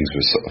 Ings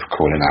was sort of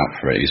calling out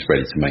for it. He was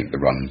ready to make the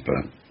run,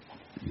 but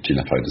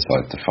Djenepo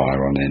decided to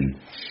fire on in.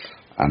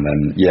 And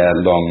then,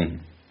 Long,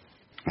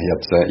 he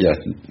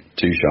had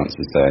two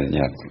chances there.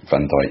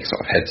 Van Dijk sort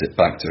of heads it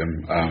back to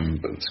him,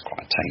 but it's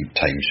quite a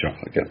tame shot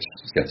that gets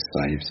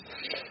saved.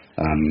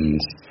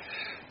 And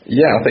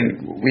I think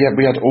we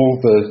had all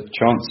the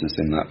chances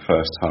in that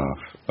first half.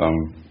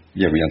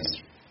 We had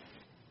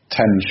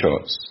 10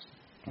 shots,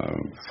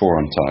 4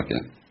 on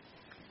target.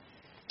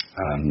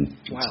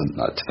 Wow.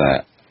 To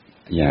that,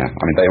 I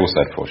mean they also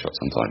had 4 shots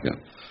on target.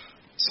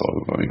 So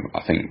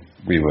I think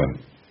we were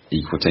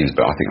equal teams,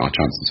 but I think our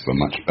chances were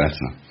much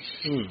better.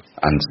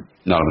 And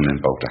none of them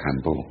involved a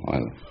handball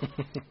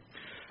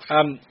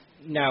either.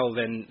 Now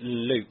then,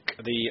 Luke,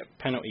 the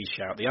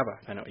other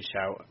penalty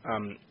shout.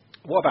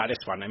 What about this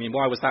one? I mean,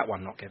 why was that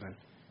one not given?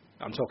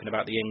 I'm talking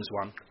about the Ings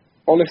one.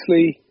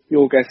 Honestly,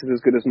 your guess is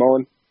as good as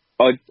mine.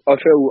 I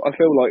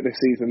feel like this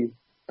season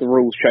the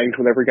rules change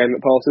with every game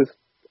that passes.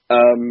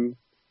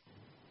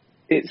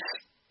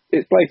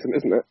 It's blatant,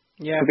 isn't it?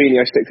 Yeah.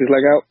 Fabinho sticks his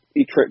leg out,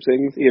 he trips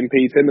Ings, he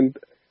impedes him, and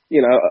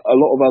a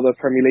lot of other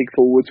Premier League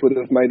forwards would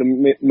have made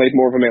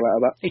more of a meal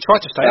out of that. He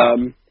tried to stay up.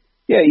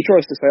 Yeah, he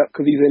tries to stay up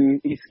because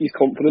he's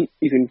confident,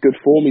 he's in good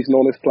form, he's an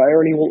honest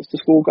player, and he wants to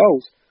score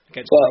goals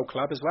against the whole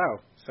club as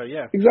well. So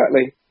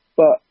exactly.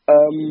 But I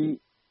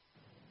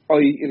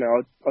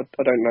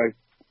don't know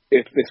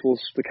if this was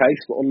the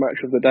case, but on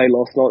Match of the Day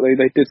last night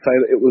they did say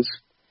that it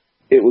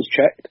was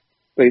checked.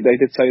 They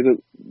did say that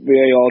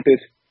VAR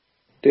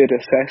did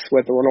assess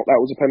whether or not that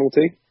was a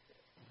penalty,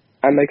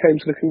 and they came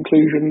to the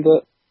conclusion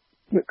that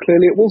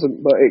clearly it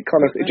wasn't. But it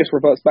just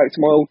reverts back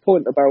to my old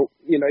point about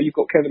you've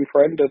got Kevin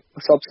Friend, a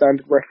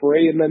substandard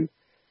referee, and then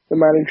the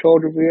man in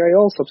charge of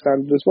VAR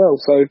substandard as well.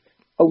 So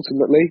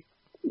ultimately,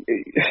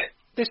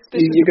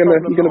 you're going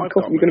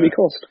to be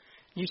cost.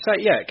 You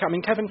say, I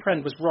mean, Kevin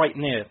Friend was right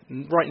near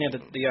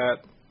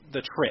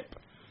the trip.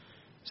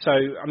 So,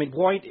 I mean,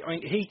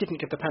 he didn't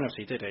give the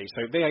penalty, did he?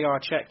 So VAR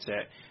checked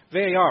it.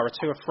 VAR are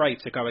too afraid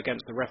to go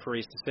against the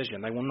referee's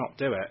decision. They will not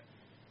do it.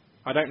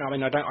 I don't know. I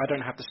mean, I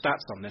don't have the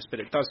stats on this, but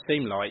it does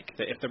seem like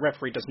that if the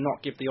referee does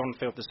not give the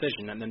on-field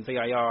decision, and then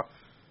VAR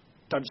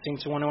don't seem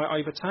to want to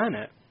overturn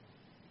it.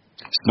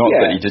 It's not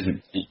that he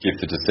didn't give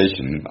the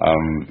decision.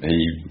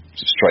 He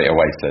straight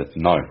away said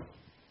no,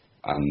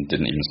 and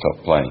didn't even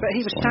stop playing. But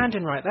he was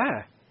standing right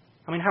there.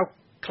 I mean, how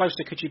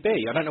closer could you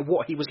be? I don't know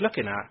what he was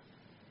looking at.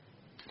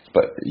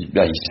 But he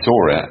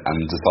saw it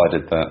and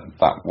decided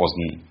that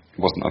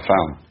wasn't a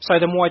foul. So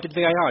then why did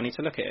VAR need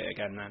to look at it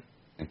again then?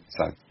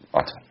 So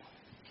I don't know.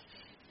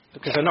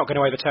 Because they're not going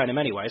to overturn him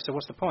anyway, so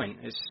what's the point?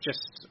 It's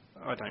just,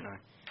 I don't know.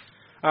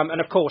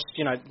 And of course,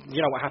 you know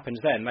what happens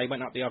then. They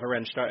went up the other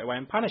end straight away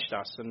and punished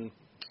us. And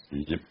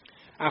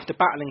after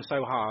battling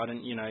so hard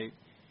and,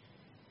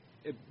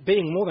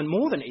 being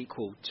more than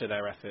equal to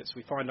their efforts,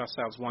 we find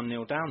ourselves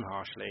 1-0 down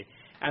harshly.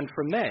 And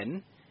from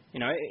then,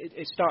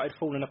 it started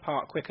falling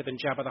apart quicker than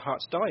Jabba the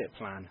Hutt's diet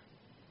plan.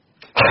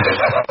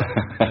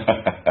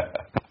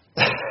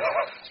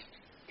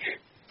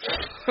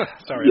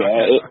 Sorry,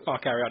 I'll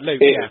carry on. Luke,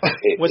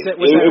 was there a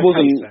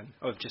case then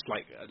of just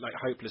like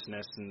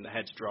hopelessness and the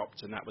heads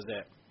dropped and that was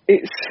it?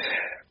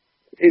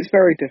 It's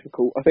very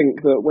difficult. I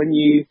think that when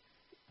you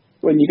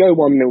go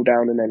 1-0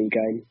 down in any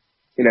game,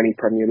 in any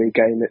Premier League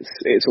game,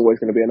 it's always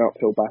going to be an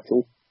uphill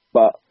battle.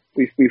 But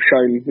we've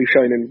shown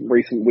in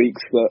recent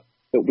weeks that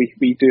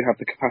we do have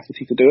the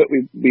capacity to do it.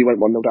 We went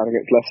 1-0 down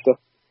against Leicester,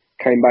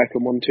 came back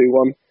and won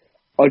 2-1.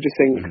 I just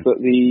think that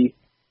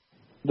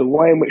the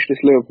way in which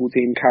this Liverpool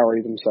team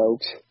carry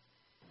themselves,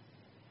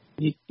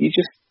 you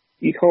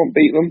can't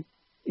beat them.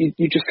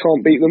 You just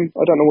can't beat them.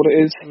 I don't know what it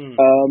is.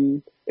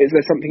 Is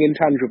there something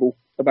intangible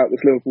about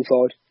this Liverpool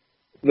side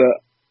that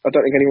I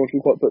don't think anyone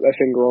can quite put their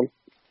finger on.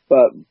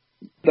 But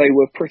they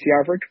were pretty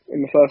average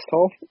in the first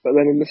half. But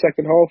then in the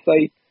second half,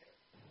 they,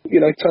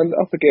 turned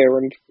it up a gear,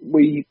 and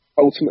we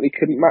ultimately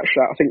couldn't match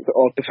that. I think that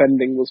our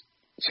defending was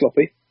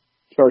sloppy,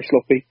 very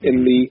sloppy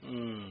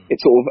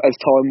it's sort of as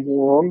time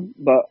wore on.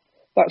 But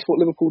that's what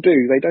Liverpool do.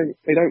 They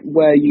don't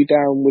wear you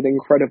down with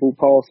incredible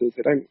passes.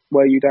 They don't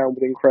wear you down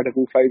with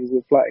incredible phases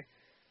of play.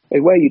 They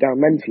wear you down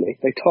mentally.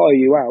 They tire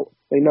you out.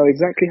 They know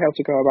exactly how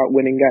to go about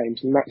winning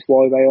games, and that's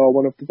why they are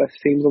one of the best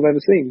teams I've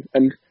ever seen.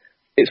 And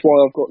it's why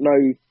I've got no,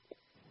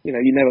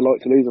 you never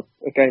like to lose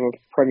a game of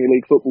Premier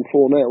League football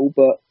 4-0,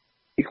 but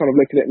you kind of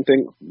look at it and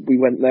think, we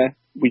went there,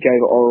 we gave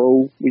it our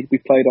all, we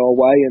played our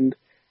way, and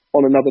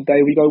on another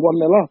day we go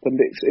 1-0 up, and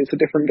it's a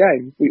different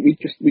game. We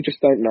just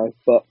don't know.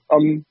 But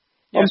I'm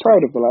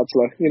proud of the lads,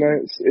 though.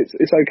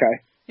 It's okay.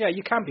 Yeah,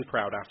 you can be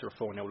proud after a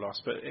 4-0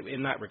 loss, but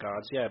in that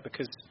regards, yeah,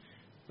 because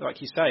like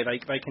you say,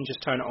 they can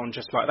just turn it on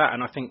just like that.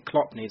 And I think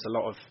Klopp needs a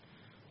lot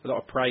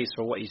of praise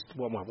for what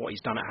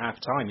he's done at half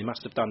time. He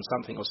must have done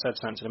something or said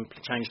something to them,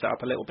 changed that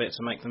up a little bit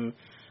to make them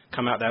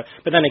come out there.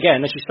 But then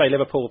again, as you say,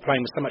 Liverpool are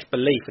playing with so much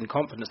belief and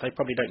confidence, they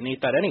probably don't need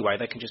that anyway.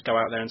 They can just go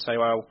out there and say,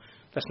 well,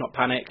 let's not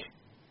panic.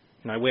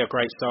 We're a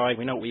great side.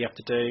 We know what we have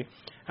to do.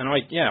 And I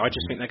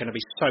just think they're going to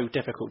be so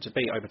difficult to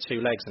beat over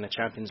two legs in a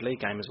Champions League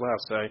game as well.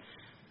 So,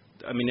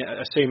 I mean,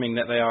 assuming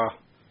that they are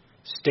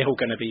still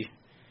going to be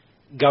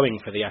going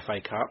for the FA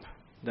Cup,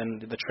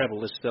 then the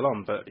treble is still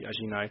on. But as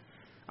you know,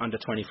 under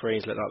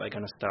 23s look like they're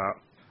going to start.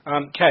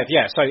 Kev,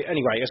 yeah. So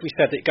anyway, as we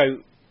said,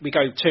 we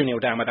go 2-0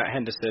 down with that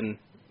Henderson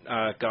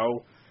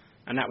goal,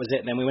 and that was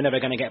it. Then we were never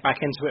going to get back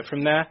into it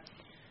from there.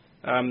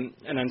 And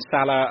then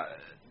Salah.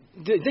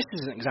 This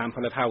is an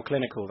example of how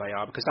clinical they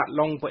are, because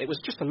it was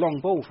just a long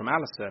ball from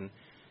Alisson.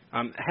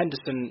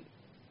 Henderson,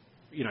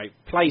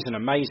 plays an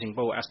amazing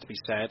ball, it has to be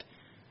said,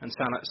 and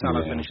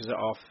Salah finishes it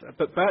off.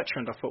 But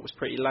Bertrand, I thought, was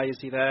pretty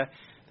lazy there.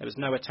 There was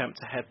no attempt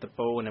to head the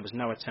ball, and there was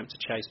no attempt to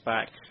chase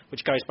back,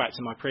 which goes back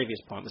to my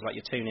previous point. It was like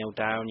you're 2-0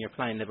 down, you're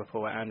playing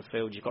Liverpool at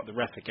Anfield, you've got the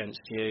ref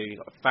against you, you've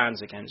got the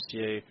fans against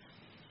you.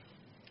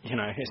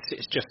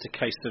 It's just a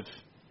case of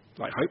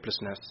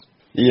hopelessness.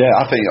 Yeah,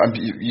 I think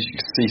you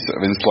see sort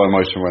of in slow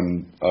motion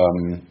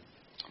when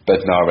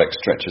Bednarek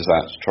stretches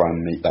out to try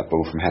and meet that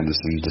ball from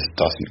Henderson, just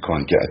doesn't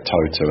quite get a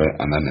toe to it,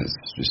 and then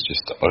it's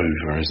just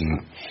over, isn't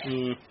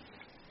it?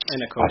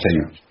 And of course,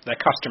 their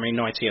customary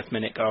 90th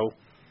minute goal.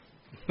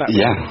 That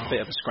was a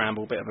bit of a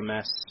scramble, bit of a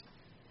mess.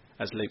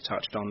 As Luke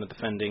touched on, the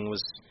defending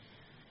was,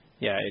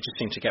 it just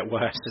seemed to get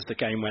worse as the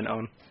game went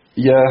on.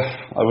 Yeah,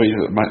 I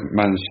mean,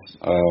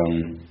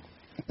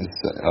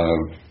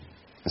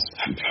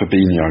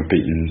 Fabinho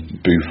beating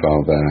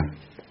Buffal there,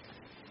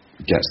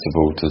 gets the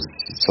ball to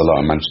Salah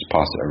and managed to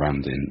pass it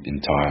around the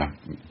entire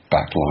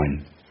back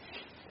line.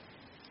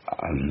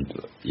 And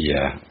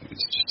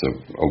it's just a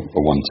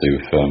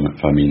 1-2 for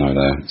Firmino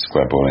there,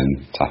 square ball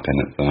in, tap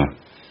in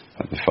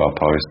at the far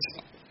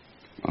post.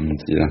 And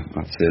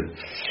that's it.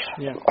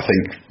 Yeah. I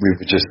think we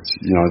were just,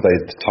 they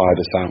tired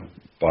us out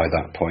by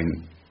that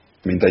point.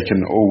 I mean, they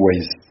can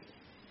always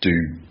do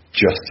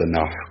just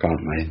enough,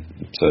 can't they,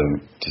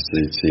 to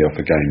see off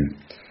a game.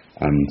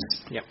 And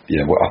I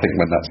think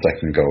when that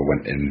second goal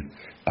went in,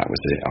 that was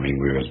it. I mean,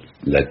 we were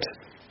led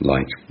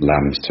like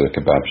lambs to a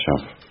kebab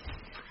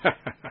shop.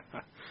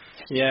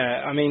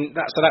 Yeah, I mean,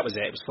 that was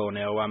it. It was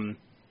 4-0.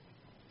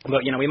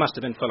 But we must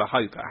have been full of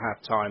hope at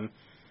half time.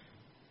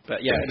 But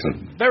it was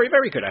a very,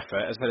 very good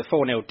effort. As the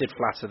 4-0 did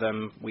flatter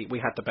them, we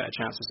had the better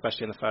chance,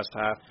 especially in the first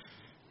half,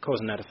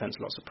 causing their defence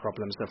lots of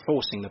problems. They're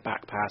forcing the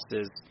back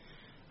passes.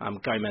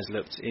 Gomez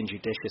looked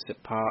injudicious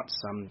at parts.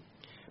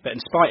 But in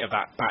spite of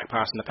that back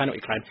pass and the penalty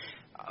claim,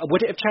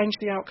 would it have changed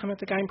the outcome of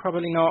the game?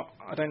 Probably not.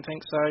 I don't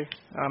think so.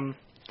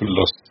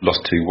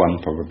 Lost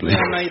 2-1 probably.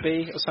 Yeah,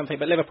 maybe, or something.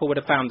 But Liverpool would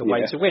have found the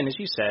way to win, as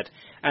you said.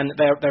 And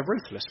they're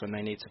ruthless when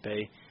they need to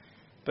be.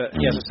 But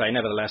as I say,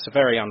 nevertheless, a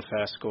very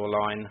unfair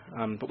scoreline.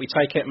 But we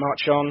take it,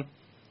 march on,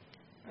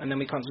 and then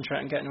we concentrate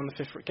on getting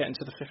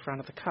to the fifth round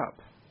of the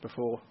Cup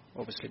before,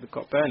 obviously, we've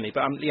got Burnley.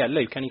 But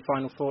Luke, any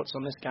final thoughts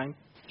on this game?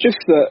 Just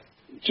that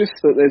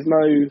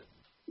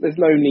there's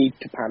no need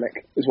to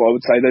panic, is what I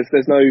would say.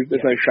 There's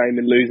no shame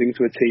in losing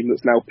to a team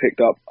that's now picked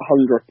up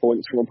 100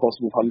 points from a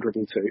possible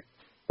 102.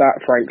 That,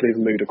 frankly, is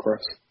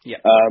ludicrous. Yeah.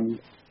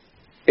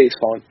 It's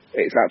fine.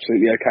 It's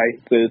absolutely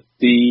okay.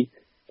 The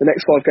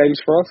next 5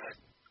 games for us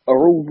are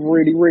all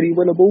really, really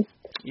winnable.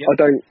 Yep.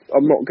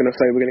 I'm not going to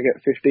say we're going to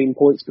get 15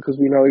 points because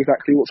we know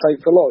exactly what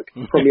Saints are like.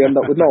 We'll probably end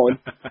up with 9.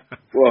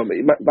 Well,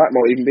 that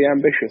might even be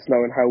ambitious,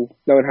 knowing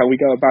how we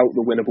go about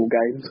the winnable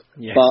games.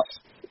 Yes.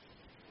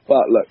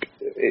 But look,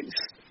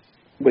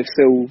 we're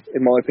still,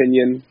 in my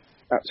opinion,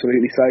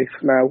 absolutely safe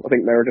now. I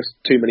think there are just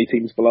too many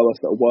teams below us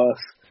that are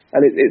worse,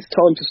 and it's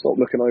time to stop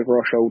looking over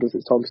our shoulders.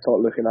 It's time to start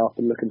looking up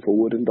and looking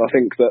forward. And I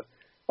think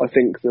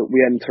that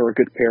we enter a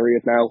good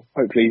period now.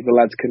 Hopefully, the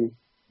lads can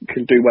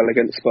do well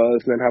against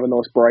Spurs and then have a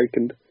nice break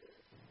and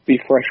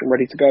be fresh and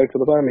ready to go for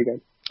the Burnley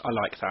game. I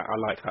like that. I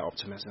like that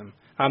optimism.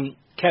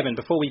 Kevin,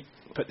 before we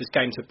put this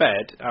game to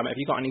bed, have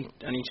you got any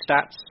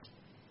stats?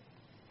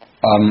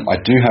 I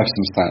do have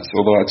some stats,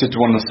 although I did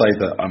want to say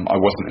that I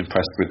wasn't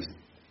impressed with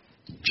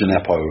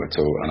Djenepo at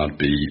all, and I'd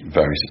be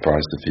very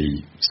surprised if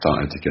he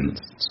started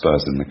against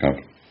Spurs in the cup.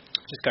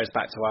 Just goes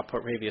back to our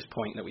previous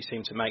point that we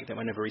seem to make, that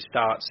whenever he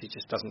starts, he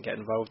just doesn't get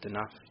involved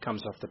enough. He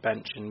comes off the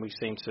bench, and we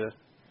seem to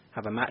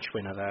have a match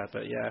winner there.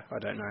 But yeah, I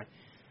don't know.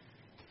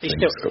 He's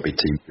still got to be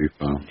team proof.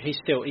 He's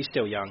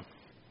still young.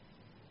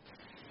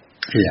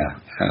 Yeah,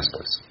 I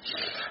suppose.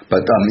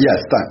 But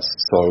stats.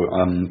 So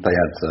they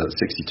had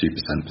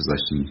 62%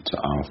 possession to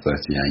our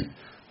 38.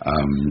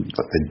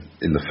 But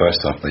in the first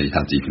half, they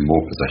had even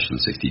more possession,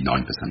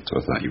 69% to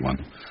a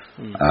 31.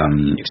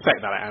 You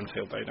expect that at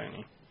Anfield, though, don't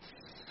you?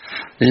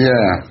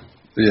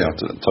 Yeah,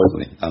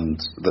 totally. And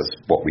that's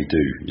what we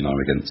do,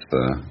 against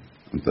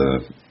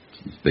the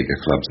bigger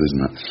clubs,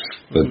 isn't it?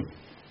 But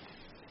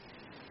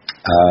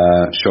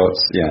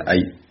shots,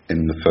 8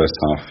 in the first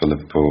half for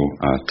Liverpool,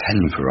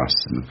 10 for us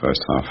in the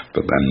first half,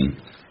 but then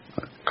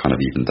kind of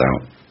evened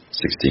out,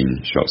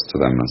 16 shots to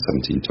them and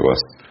 17 to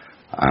us.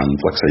 And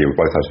like I say, we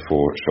both had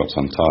 4 shots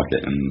on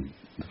target in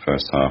the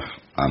first half,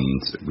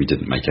 and we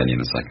didn't make any in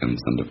the second,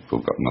 and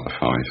Liverpool got another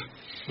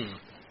 5.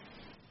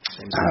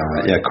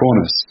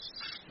 Corners.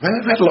 We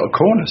had a lot of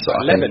corners.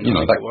 11,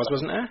 that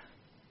wasn't there?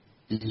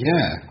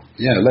 Yeah,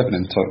 11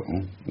 in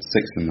total,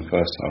 6 in the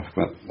first half.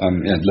 But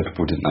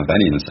Liverpool didn't have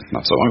any in the second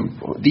half. So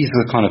these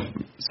are the kind of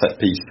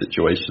set-piece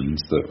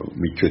situations that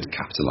we could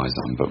capitalise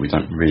on, but we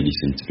don't really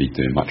seem to be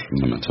doing much from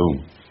them at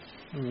all.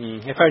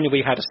 If only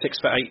we had a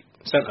 6'8"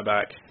 centre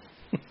back.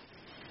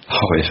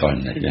 Oh, if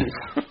only, yeah.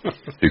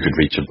 Who could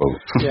reach a ball?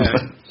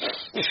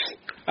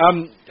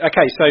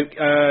 Okay, so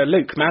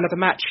Luke, man of the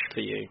match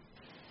for you.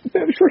 A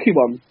bit of a tricky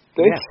one,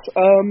 this.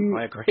 Yeah,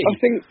 I agree. I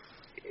think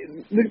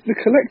the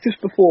collective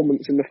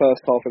performance in the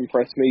first half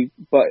impressed me,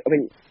 but I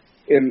think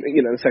in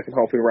the second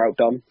half we were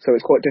outdone, so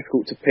it's quite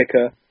difficult to pick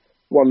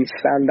one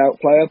standout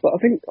player. But I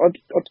think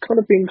I'd kind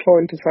of be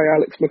inclined to say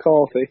Alex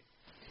McCarthy.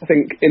 I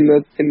think in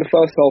the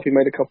first half he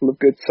made a couple of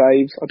good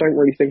saves. I don't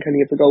really think any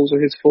of the goals are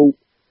his fault.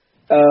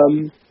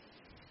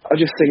 I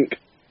just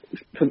think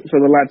for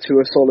the lads who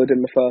were solid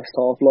in the first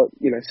half, like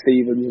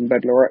Stevens and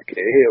Bednarek,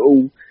 it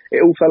all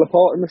fell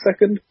apart in the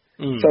second.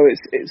 So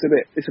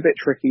it's a bit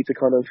tricky to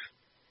kind of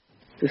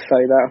to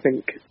say that. I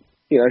think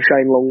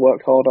Shane Long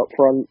worked hard up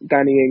front.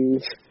 Danny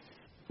Ings'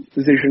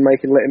 decision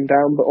making let him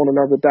down, but on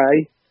another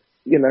day,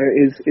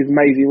 his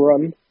mazy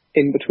run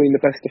in between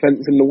the best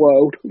defence in the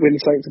world wins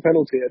Saints a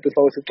penalty at a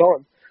decisive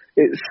time.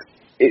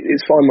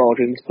 It's fine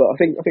margins, but I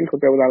think I'll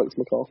go with Alex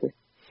McCarthy.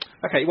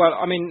 Okay, well,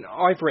 I mean,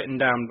 I've written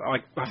down,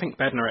 I think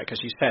Bednarek,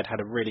 as you said,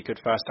 had a really good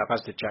first half,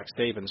 as did Jack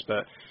Stevens,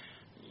 but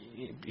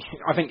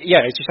I think, as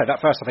you said,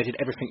 that first half they did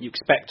everything you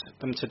expect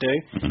them to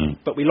do,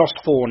 but we lost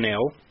 4-0,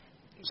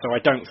 so I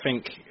don't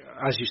think,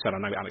 as you said, I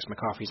know Alex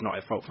McCarthy's not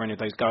at fault for any of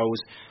those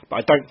goals, but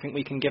I don't think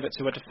we can give it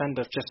to a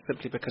defender just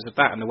simply because of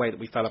that and the way that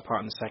we fell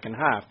apart in the second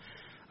half.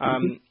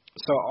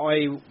 So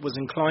I was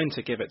inclined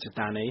to give it to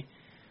Danny,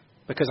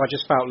 because I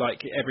just felt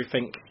like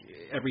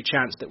every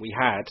chance that we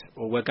had,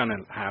 or we're going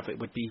to have, it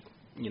would be,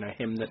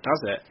 him that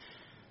does it.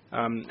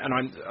 And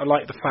I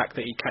like the fact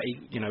that he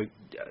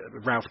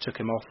Ralph took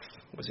him off,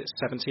 was it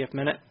 70th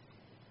minute?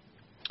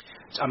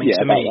 I mean,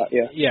 to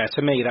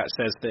me that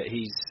says that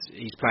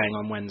he's playing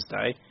on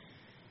Wednesday.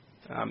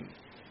 I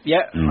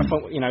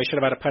thought, he should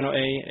have had a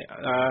penalty.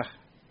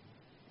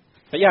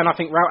 But and I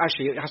think Ralph,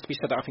 actually, it has to be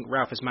said that I think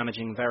Ralph is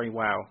managing very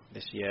well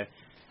this year.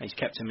 And he's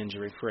kept him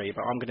injury free.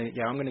 But I'm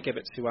gonna give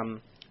it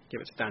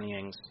to Danny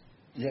Ings.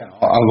 Yeah,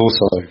 I'll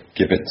also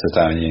give it to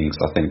Danny Ings.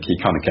 I think he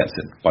kind of gets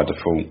it by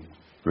default,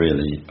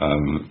 really,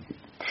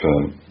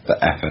 for the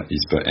effort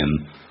he's put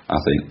in. I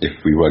think if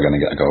we were going to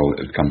get a goal,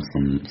 it would come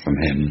from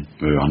him.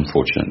 We were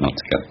unfortunate not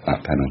to get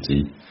that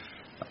penalty.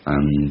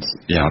 And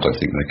I don't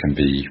think there can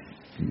be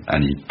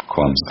any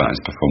qualms about his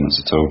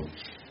performance at all.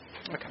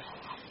 Okay,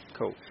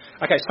 cool.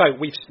 Okay, so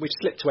we've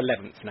slipped to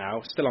 11th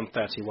now, still on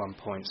 31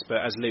 points.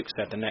 But as Luke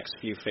said, the next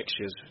few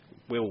fixtures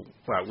will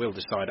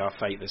decide our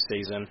fate this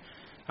season.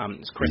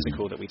 It's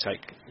critical that we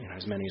take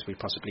as many as we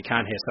possibly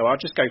can here. So I'll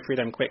just go through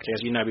them quickly.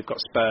 As you know, we've got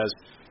Spurs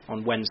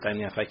on Wednesday in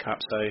the FA Cup.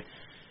 So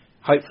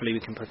hopefully we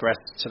can progress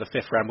to the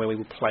 5th round where we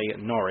will play at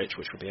Norwich,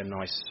 which will be a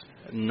nice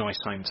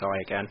home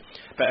tie again.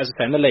 But as I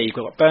say, in the league,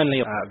 we've got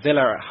Burnley,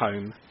 Villa at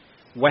home,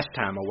 West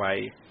Ham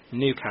away,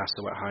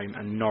 Newcastle at home,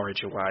 and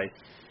Norwich away.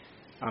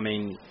 I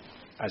mean,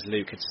 as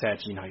Luke had said,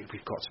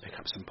 we've got to pick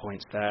up some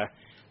points there.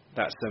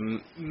 That's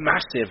some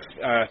massive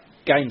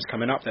games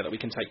coming up there that we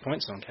can take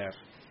points on, Kev.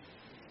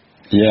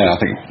 Yeah, I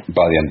think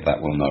by the end of that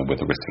we'll know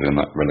whether we're still in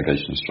that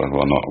relegation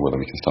struggle or not, or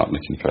whether we can start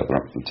looking further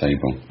up the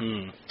table.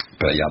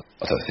 But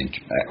I don't think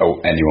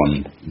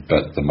anyone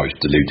but the most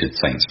deluded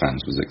Saints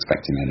fans was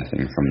expecting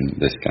anything from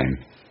this game.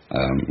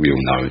 We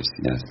all know it's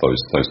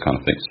those kind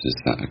of fixtures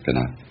that are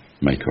going to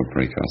make or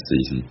break our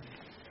season.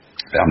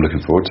 But I'm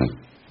looking forward to it.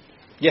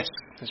 Yes,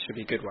 this should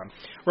be a good one.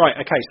 Right,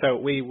 okay,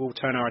 so we will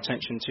turn our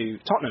attention to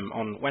Tottenham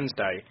on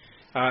Wednesday.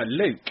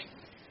 Luke,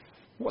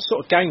 what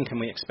sort of game can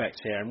we expect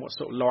here, and what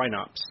sort of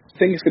lineups? I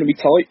think it's going to be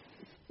tight.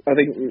 I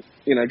think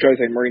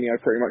Jose Mourinho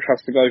pretty much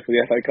has to go for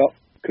the FA Cup.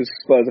 because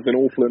Spurs have been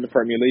awful in the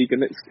Premier League,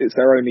 and it's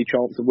their only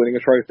chance of winning a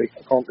trophy.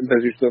 I can't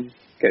envisage them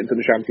getting to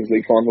the Champions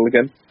League final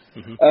again.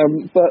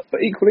 But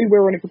equally,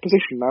 we're in a good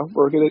position now.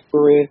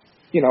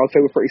 I'd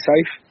say we're pretty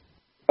safe.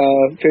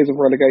 Fears of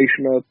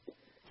relegation are,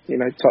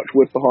 touch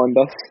wood behind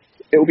us.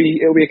 It'll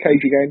be a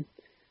cagey game.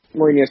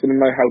 Mourinho's going to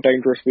know how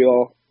dangerous we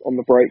are on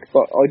the break,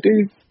 but I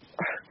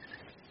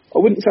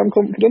wouldn't say I'm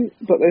confident,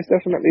 but there's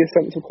definitely a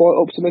sense of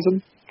quiet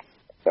optimism.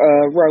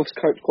 Ralph's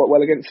coped quite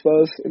well against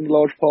Spurs in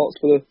large parts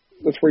for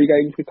the 3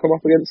 games we've come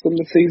up against them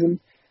this season,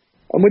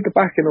 and with the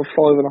backing of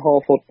 5,500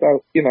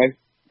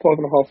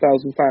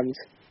 fans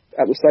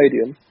at the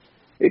stadium,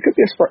 it could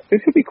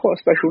be quite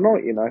a special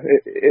night.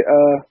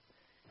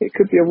 It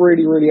could be a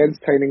really, really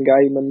entertaining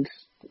game, and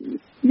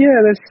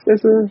yeah,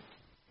 there's a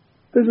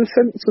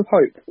sense of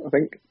hope, I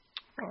think.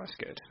 Oh, that's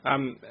good.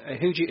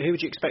 Who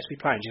would you expect to be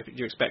playing? Do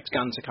you expect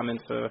Gunn to come in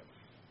for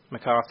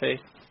McCarthy?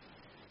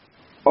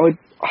 I'd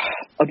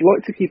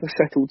like to keep a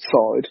settled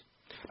side.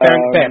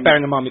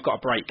 Bearing in mind we've got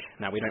a break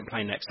now, we don't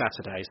play next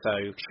Saturday,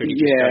 so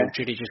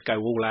should he just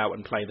go all out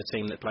and play the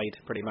team that played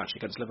pretty much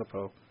against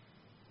Liverpool?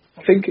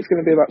 I think it's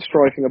going to be about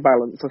striking a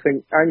balance. I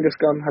think Angus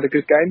Gunn had a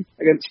good game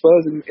against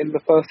Spurs in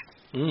the first,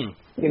 in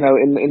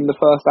the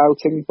first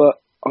outing, but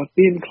I'd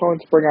be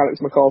inclined to bring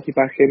Alex McCarthy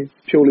back in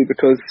purely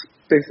because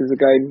this is a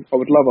game I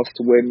would love us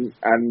to win,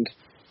 and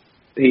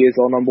he is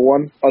our number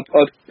one. I'd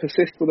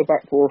persist with a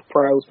back four of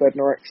Prowse,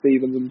 Bednarek,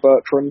 Stevens and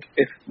Bertrand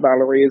if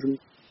Valerie isn't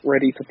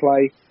ready to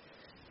play.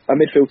 A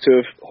midfield two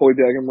of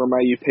Højbjerg and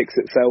Romeu picks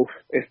itself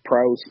if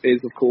Prowse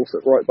is, of course,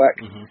 at right back.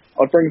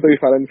 I'd bring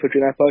Boufal in for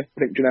Gineppo. I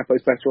think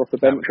Gineppo's better off the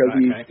bench,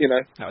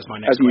 That was my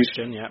next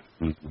question, yeah.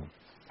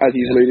 As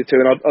you've alluded to,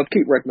 and I'd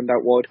keep Redmond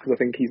out wide because I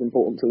think he's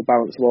important to the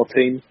balance of our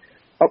team.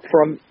 Up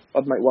front,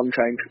 I'd make one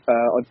change.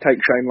 I'd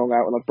take Shane Long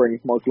out and I'd bring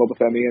Michael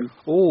Obafemi in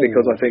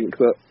because I think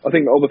that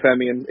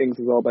Obafemi and Ings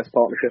is our best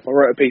partnership. I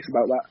wrote a piece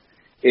about that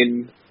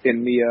in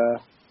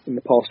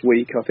the past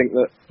week. I think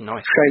that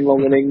Shane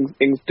Long and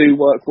Ings do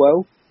work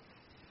well,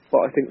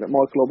 but I think that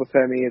Michael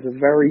Obafemi is a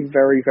very,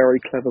 very, very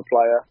clever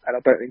player, and I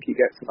don't think he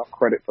gets enough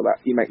credit for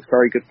that. He makes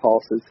very good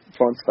passes,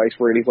 finds space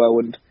really well,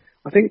 and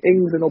I think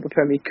Ings and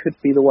Obafemi could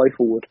be the way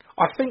forward.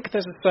 I think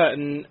there's a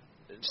certain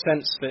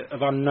sense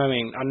of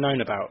unknown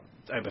about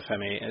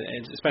Obafemi,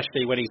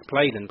 especially when he's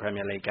played in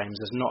Premier League games.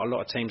 There's not a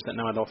lot of teams that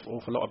know an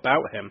awful lot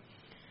about him.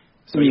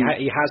 So he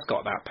has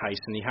got that pace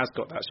and he has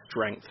got that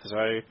strength.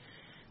 So,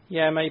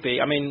 yeah,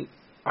 maybe. I mean,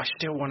 I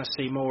still want to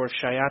see more of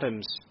Che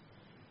Adams.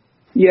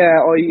 Yeah,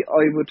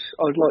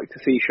 I'd like to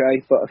see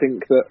Che, but I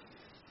think that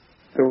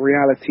the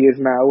reality is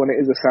now, and it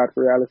is a sad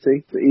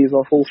reality, that he is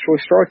our fourth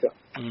choice striker.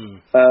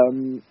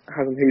 Hasan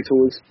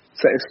Hutel has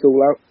set his stall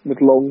out with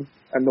Long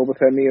and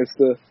Obafemi as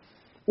the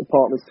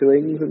partners to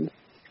Ings, and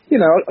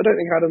I don't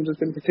think Adams has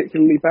been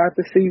particularly bad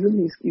this season.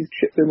 He's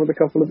chipped in with a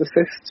couple of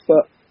assists,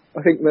 but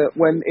I think that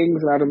when Ings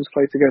and Adams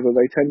play together,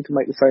 they tend to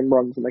make the same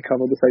runs and they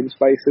cover the same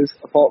spaces,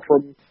 apart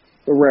from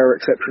the rare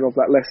exception of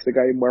that Leicester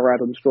game where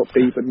Adams dropped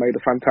deep and made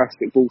a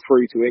fantastic ball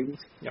through to Ings.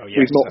 Oh, yes,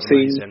 we've not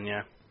seen.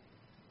 Yeah.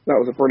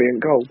 That was a brilliant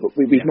goal, but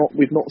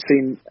we've not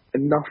seen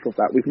enough of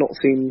that. We've not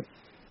seen.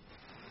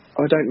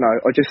 I don't know.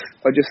 I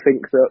just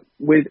think that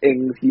with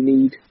Ings, you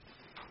need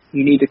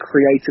a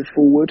creative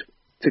forward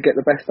to get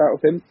the best out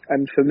of him,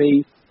 and for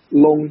me,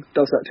 Long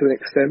does that to an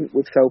extent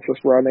with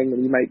selfless running,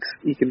 and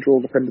he can draw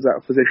defenders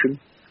out of position.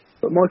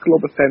 But Michael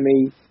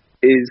Obafemi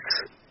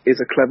is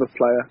a clever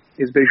player.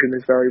 His vision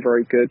is very,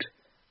 very good,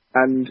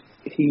 and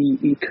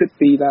he could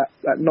be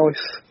that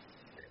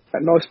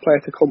nice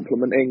player to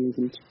complement Ings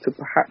and to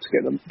perhaps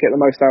get the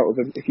most out of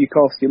him. If you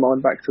cast your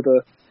mind back to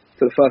the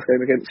first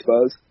game against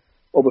Spurs,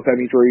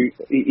 Obafemi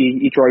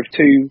drove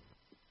two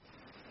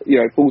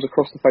balls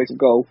across the face of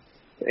goal.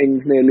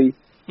 Ings nearly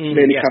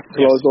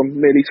capitalised on,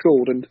 nearly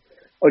scored, and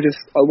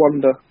I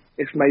wonder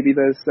if maybe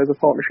there's a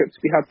partnership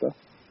to be had there.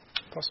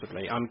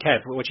 Possibly.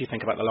 Kev, what do you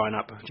think about the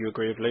lineup? Do you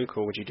agree with Luke,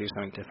 or would you do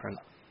something different?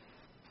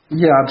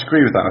 Yeah, I'd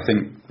agree with that. I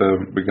think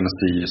we're going to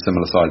see a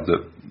similar side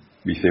that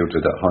we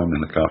fielded at home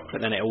in the cup.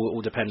 But then it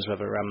all depends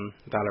whether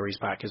Valerie's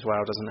back as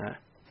well, doesn't it?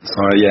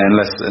 So yeah,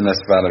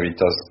 unless Valerie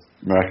does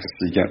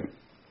miraculously get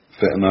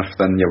fit enough,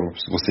 then yeah,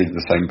 we'll see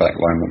the same back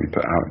line that we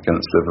put out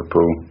against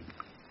Liverpool.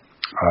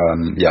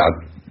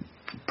 I'd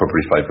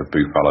probably favour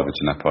Boufal over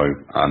Gineppo,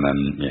 and then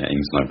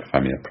Ings and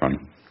Obafemi up front.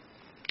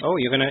 Oh,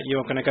 you're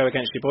gonna go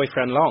against your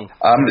boyfriend Long?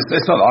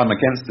 It's not that I'm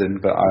against him,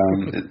 but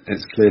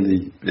it's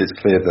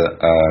clear that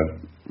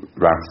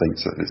Ralph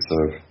thinks that it's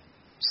a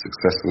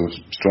successful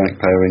strike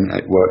pairing.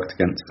 It worked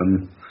against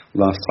them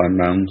last time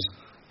round,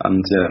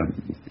 and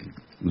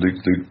Luke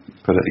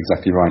put it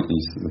exactly right.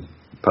 He's the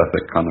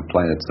perfect kind of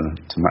player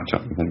to match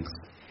up with things.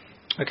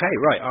 Okay,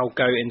 right. I'll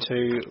go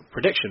into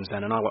predictions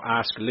then, and I will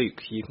ask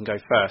Luke. You can go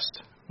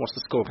first. What's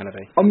the score going to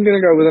be? I'm going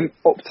to go with an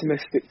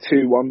optimistic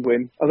 2-1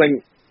 win. I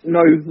think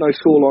no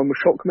scoreline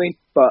will shock me,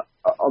 but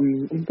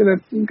I'm going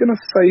to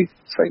say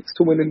Saints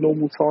to win in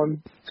normal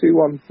time.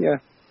 2-1, yeah.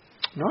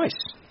 Nice.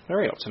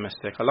 Very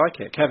optimistic. I like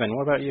it. Kevin,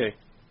 what about you?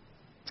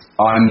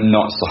 I'm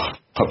not so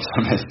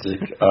optimistic.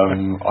 I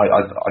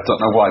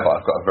don't know why, but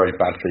I've got a very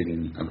bad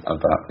feeling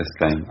about this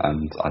game,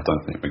 and I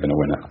don't think we're going to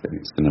win it. I think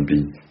it's going to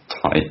be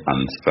tight,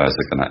 and Spurs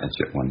are going to edge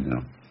it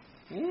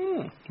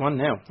 1-0.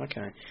 1-0.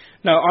 Okay.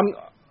 No,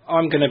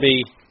 I'm going to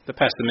be the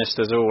pessimist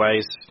as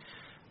always,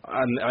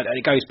 and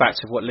it goes back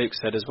to what Luke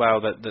said as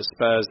well, that the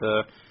Spurs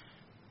are,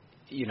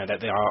 that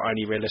they are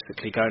only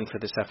realistically going for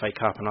this FA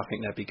Cup, and I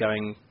think they'll be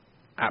going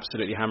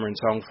absolutely hammer and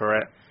tong for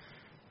it.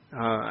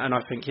 And I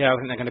think they're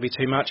going to be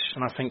too much,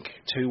 and I think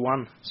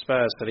 2-1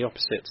 Spurs, so the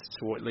opposite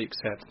to what Luke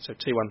said. So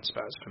 2-1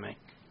 Spurs for me.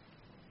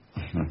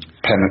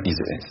 Penalties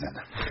it is, then.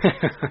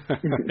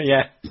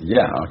 Yeah.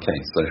 Yeah, okay,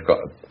 so you've got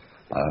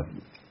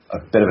a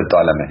bit of a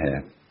dilemma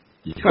here.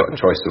 You've got a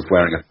choice of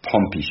wearing a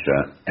Pompey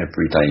shirt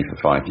every day for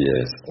 5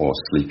 years, or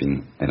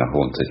sleeping in a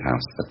haunted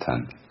house for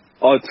 10.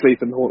 I'd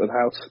sleep in the haunted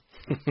house.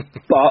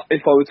 But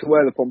if I were to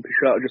wear the Pompey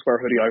shirt, I'd just wear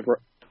a hoodie over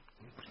it.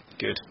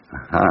 Good.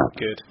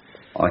 Good.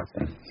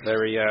 Okay.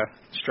 Very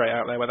straight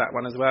out there with that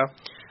one as well.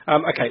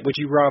 Okay, would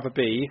you rather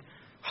be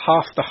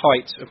half the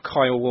height of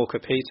Kyle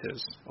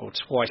Walker-Peters or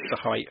twice the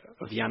height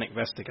of Yannick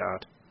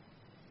Vestergaard?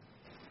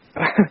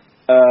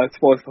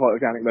 Twice the height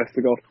of Yannick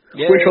Vestergaard.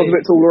 Yay. Which was a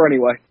bit taller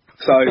anyway,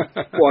 so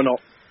why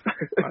not?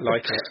 I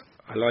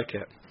like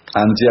it.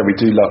 And yeah, we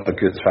do love a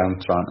good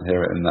fan chant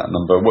here in that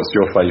number. What's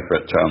your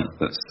favourite chant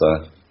that's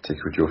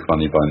tickled your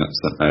funny bone at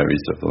St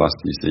Mary's of the last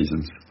few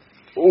seasons?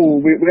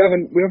 Oh, we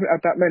haven't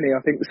had that many,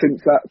 I think,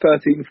 since that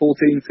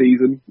 13-14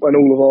 season when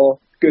all of our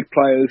good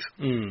players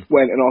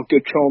went and our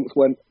good chants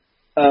went.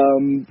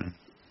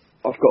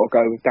 I've got to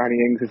go with Danny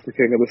Ings as the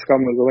king of the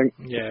scummers, I think.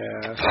 Yeah,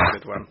 that's a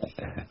good one.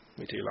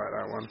 We do like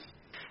that one.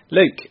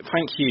 Luke,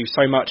 thank you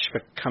so much for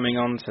coming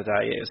on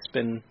today. It's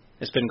been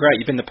great.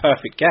 You've been the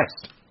perfect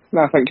guest.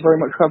 No, thank you very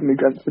much for having me,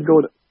 gents.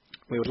 Enjoyed it.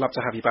 We would love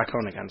to have you back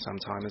on again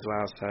sometime as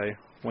well, so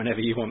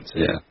whenever you want to.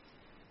 Yeah.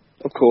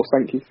 Of course,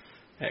 thank you.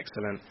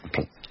 Excellent.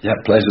 Yeah,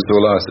 pleasure's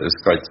all ours. It was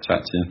great to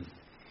chat to you.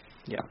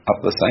 Yeah.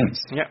 Up the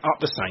Saints. Yeah, up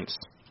the Saints.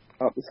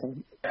 Up the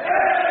Saints.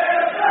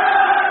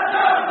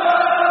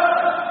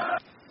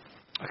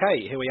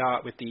 Okay, here we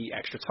are with the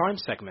extra time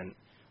segment.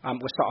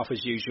 We'll start off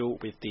as usual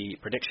with the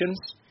predictions.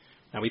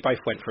 Now, we both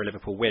went for a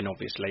Liverpool win,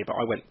 obviously, but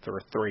I went for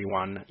a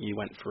 3-1. You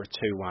went for a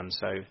 2-1,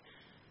 so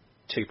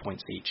 2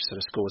 points each. So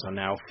the scores are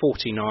now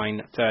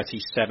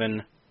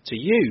 49-37 to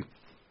you.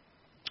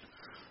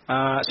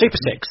 Super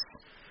 6.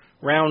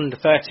 Round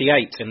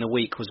 38 in the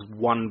week was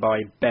won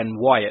by Ben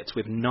Wyatt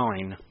with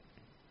 9.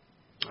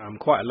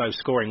 Quite a low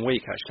scoring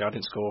week, actually. I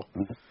didn't score.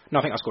 No,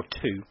 I think I scored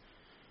 2.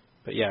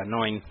 But yeah,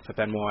 9 for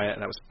Ben Wyatt.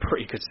 That was a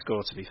pretty good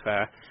score, to be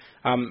fair.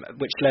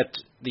 Which led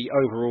the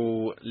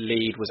overall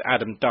lead was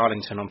Adam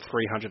Darlington on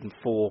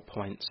 304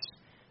 points.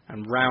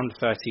 And round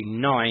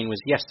 39 was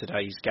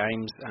yesterday's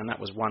games, and that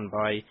was won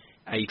by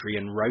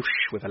Adrian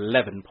Roche with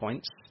 11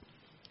 points,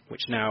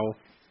 which now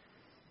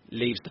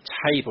leaves the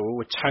table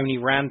with Tony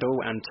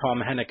Randall and Tom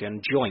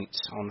Hennigan joint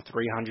on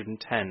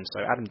 310.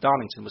 So Adam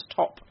Darlington was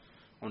top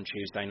on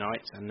Tuesday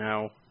night, and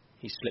now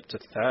he's slipped to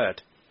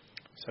third.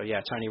 So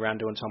yeah, Tony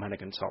Randall and Tom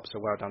Hennigan top, so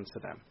well done to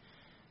them.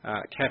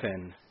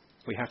 Kevin,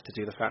 we have to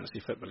do the fantasy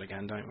football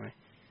again, don't we?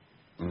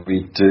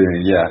 We do,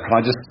 yeah. Can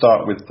I just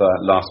start with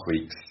last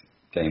week's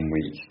game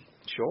week?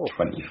 Sure.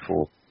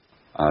 24.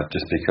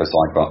 Just because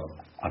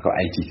I got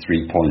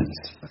 83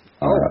 points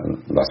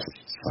last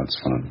week, so I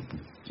just want to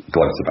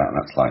gloat about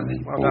that slightly.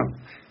 Well done.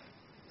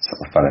 Sort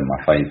of fell in my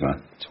favour.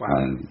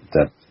 And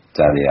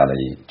Dele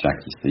Alli,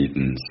 Jackie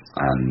Stevens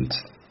and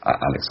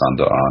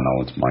Alexander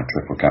Arnold, my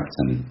triple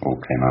captain, all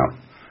came out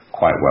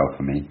quite well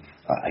for me.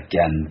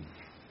 Again,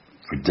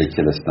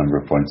 ridiculous number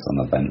of points on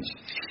the bench.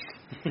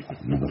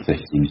 Another 15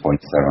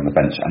 points there on the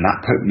bench. And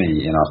that put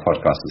me in our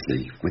Podcasters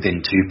League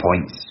within 2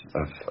 points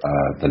of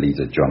the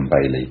leader, John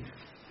Bailey,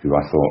 who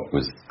I thought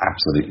was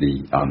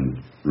absolutely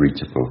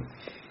unreachable.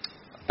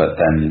 But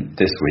then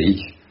this week,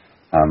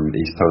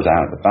 he's pulled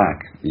out at the back.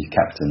 He's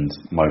captained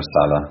Mo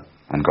Salah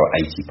and got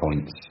 80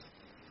 points.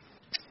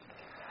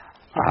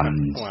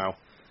 And wow.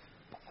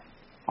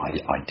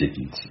 I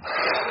didn't.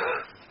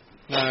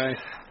 No.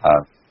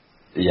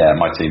 Yeah,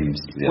 my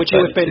team's. Would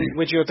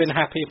you have been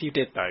happy if you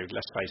did though?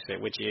 Let's face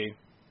it. Would you?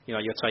 You know,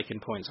 you're taking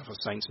points off of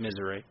Saints'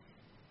 misery.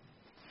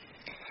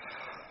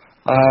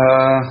 I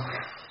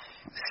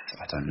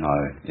don't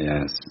know.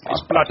 Yeah,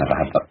 I've never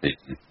had that beat.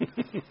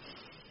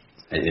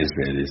 It is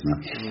really,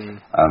 isn't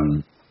it?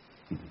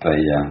 But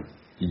yeah,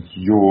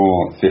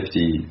 your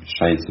 50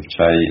 Shades of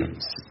Che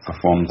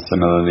performed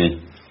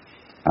similarly.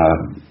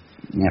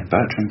 Yeah,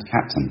 Bertrand's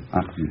captain.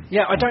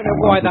 Yeah, I don't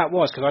know why that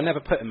was, because I never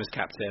put him as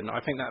captain. I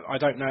think that, I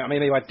don't know,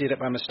 maybe I did it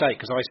by mistake,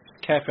 because I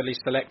carefully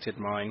selected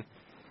mine,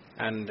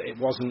 and it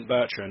wasn't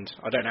Bertrand.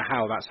 I don't know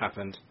how that's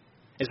happened.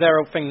 Is there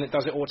a thing that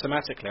does it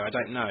automatically? I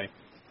don't know.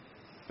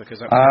 Because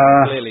that's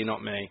clearly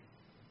not me.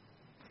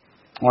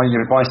 Well,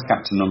 your vice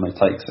captain normally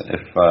takes it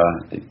if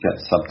it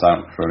gets subbed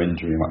out for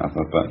injury or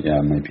whatever, but yeah,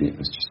 maybe it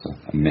was just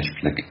a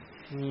misflick.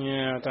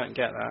 Yeah, I don't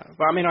get that.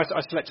 But I mean,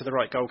 I selected the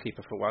right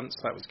goalkeeper for once.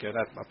 That was good.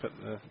 I put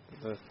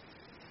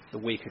the the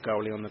weaker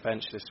goalie on the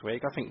bench this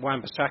week. I think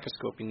Wan-Bissaka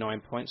scored me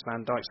 9 points,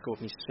 Van Dijk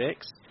scored me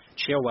 6,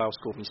 Chilwell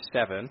scored me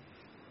 7.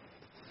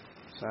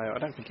 So I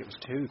don't think it was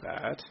too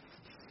bad.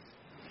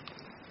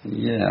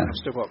 Yeah. I've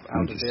still got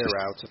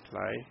Alderweireld to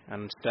play,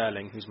 and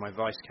Sterling, who's my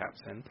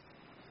vice-captain.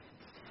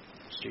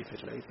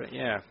 Stupidly, but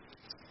yeah.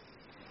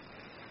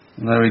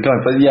 There we go.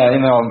 But yeah,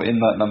 in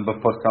that number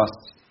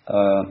podcast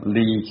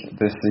league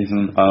this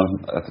season,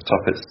 at the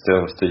top it's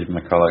still Steve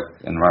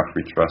McCulloch in Ralph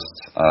We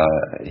Trust.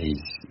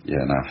 He's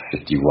now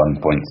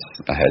 51 points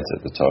ahead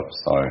at the top,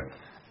 so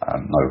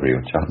no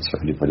real chance for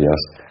anybody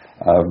else.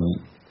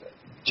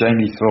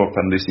 Jamie Thorpe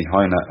and Lucy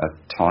Heiner are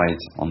tied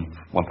on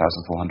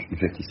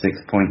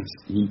 1,456 points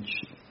each.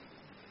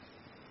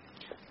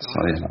 So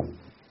it's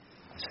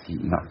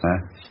heating up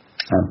there.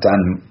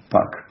 Dan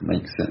Buck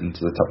makes it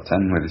into the top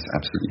 10 with his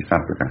Absolutely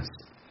Fabregas.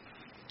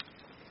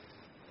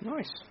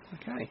 Nice.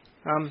 Okay.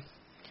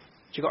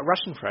 You got a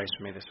Russian phrase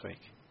for me this week?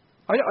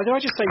 Did I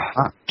just say,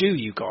 do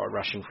you got a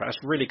Russian phrase?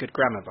 That's really good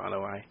grammar, by the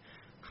way.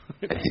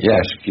 Yeah,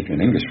 I should give you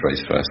an English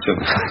phrase first,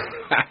 shouldn't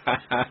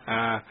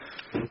I?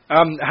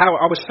 How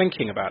I was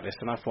thinking about this,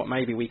 and I thought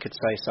maybe we could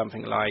say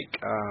something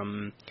like,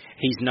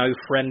 he's no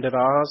friend of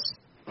ours.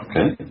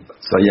 Okay.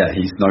 So yeah,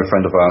 he's no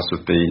friend of ours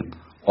would be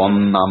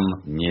on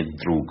nam nie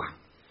drug.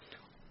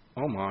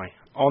 Oh my.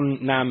 On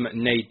nam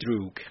nie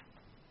drug.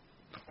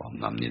 On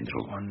nam nie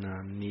drug. On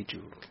nam nie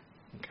drug.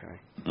 Okay.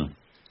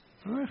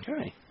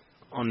 Okay.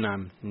 On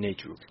nam nie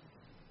drug.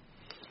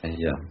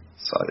 Yeah.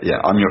 So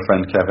yeah, I'm your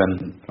friend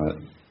Kevin, but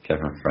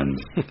Kevin friend.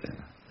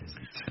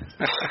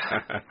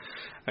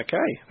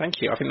 Okay,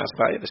 thank you. I think that's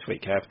about it this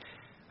week, Kev.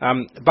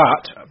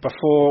 But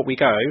before we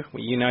go,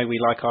 we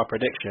like our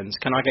predictions.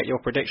 Can I get your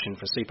prediction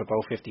for Super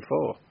Bowl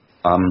 54?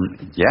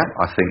 Yeah,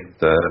 I think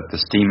the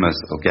Steamers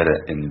will get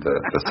it in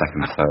the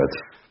second third.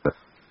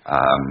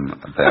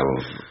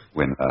 They'll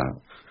win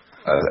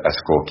a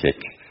score kick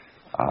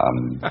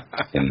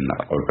in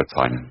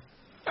overtime.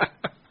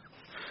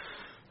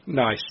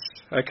 Nice.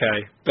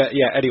 Okay. But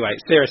yeah, anyway,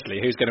 seriously,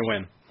 who's going to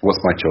win? What's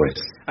my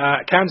choice?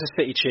 Kansas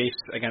City Chiefs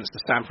against the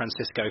San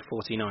Francisco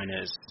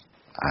 49ers.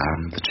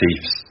 The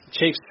Chiefs.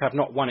 Chiefs have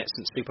not won it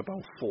since Super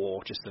Bowl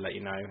 4, just to let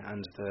you know,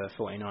 and the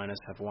 49ers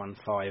have won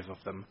 5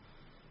 of them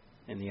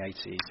in the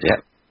 80s.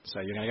 Yeah. So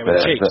you're going to go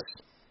with the Chiefs?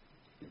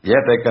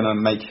 Yeah, they're going to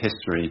make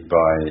history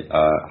by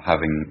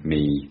having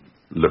me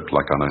look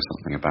like I know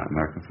something about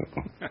American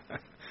football.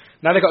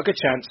 No, they've got a good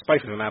chance,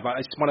 both of them have, but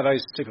it's one of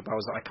those Super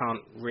Bowls that I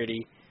can't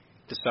really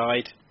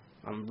decide.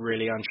 I'm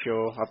really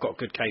unsure. I've got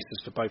good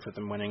cases for both of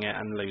them winning it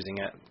and losing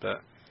it,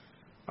 but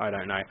I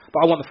don't know.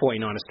 But I want the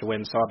 49ers to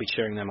win, so I'll be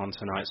cheering them on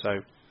tonight.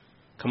 So,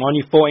 come on,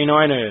 you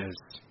 49ers!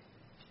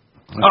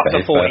 Okay, up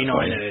the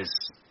 49ers!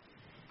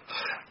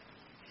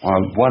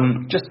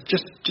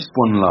 Just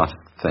one last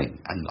thing,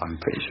 and I'm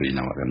pretty sure you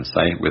know what I'm going to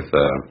say, with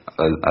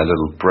a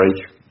little break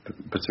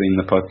between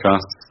the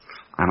podcasts,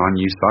 and our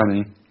new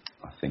signing,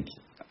 I think,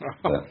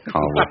 that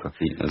Carl Walker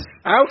Peters.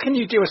 How can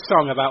you do a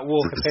song about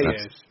Walker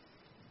Peters?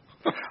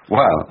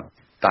 Well,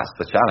 that's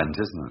the challenge,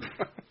 isn't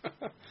it?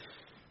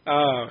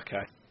 Oh,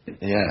 okay.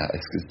 Yeah,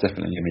 it's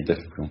definitely going to be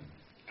difficult.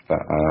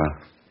 But,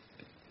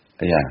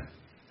 yeah,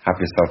 have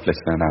yourself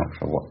listening out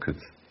for what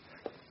could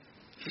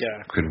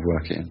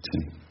work it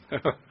into.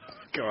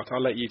 God,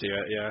 I'll let you do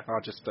it, yeah.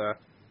 I'll just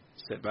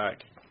sit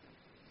back.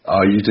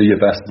 Oh, you do your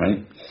best,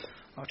 mate.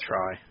 I'll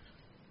try.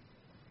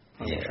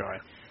 I'll try.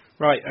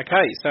 Right,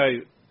 okay, so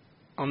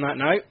on that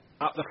note,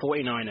 up the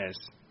 49ers.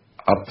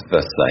 Up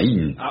the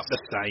Saints. Up the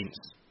Saints.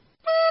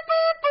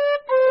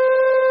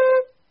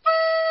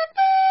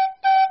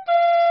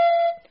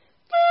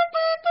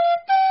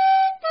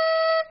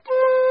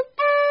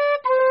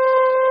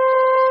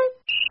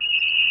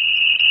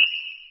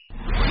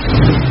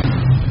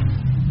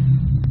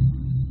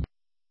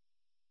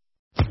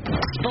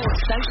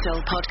 Sports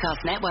Social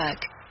Podcast Network.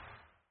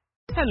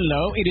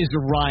 Hello, it is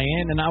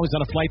Ryan, and I was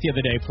on a flight the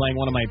other day playing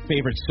one of my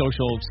favorite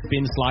social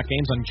spin slot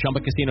games on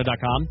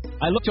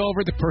ChumbaCasino.com. I looked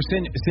over the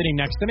person sitting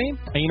next to me,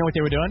 and you know what they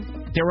were doing?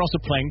 They were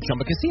also playing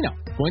Chumba Casino.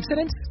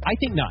 Coincidence? I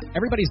think not.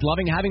 Everybody's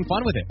loving having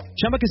fun with it.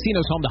 Chumba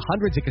Casino is home to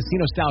hundreds of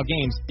casino-style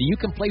games that you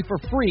can play for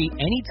free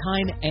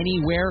anytime,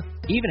 anywhere,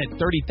 even at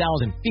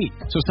 30,000 feet.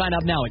 So sign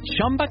up now at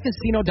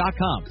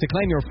ChumbaCasino.com to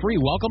claim your free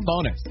welcome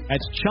bonus.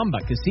 That's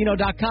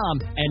ChumbaCasino.com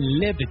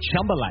and live the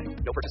Chumba life.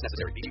 No purchase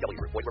necessary.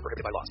 VGW. Void where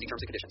prohibited by law. See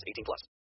terms and conditions. 18+.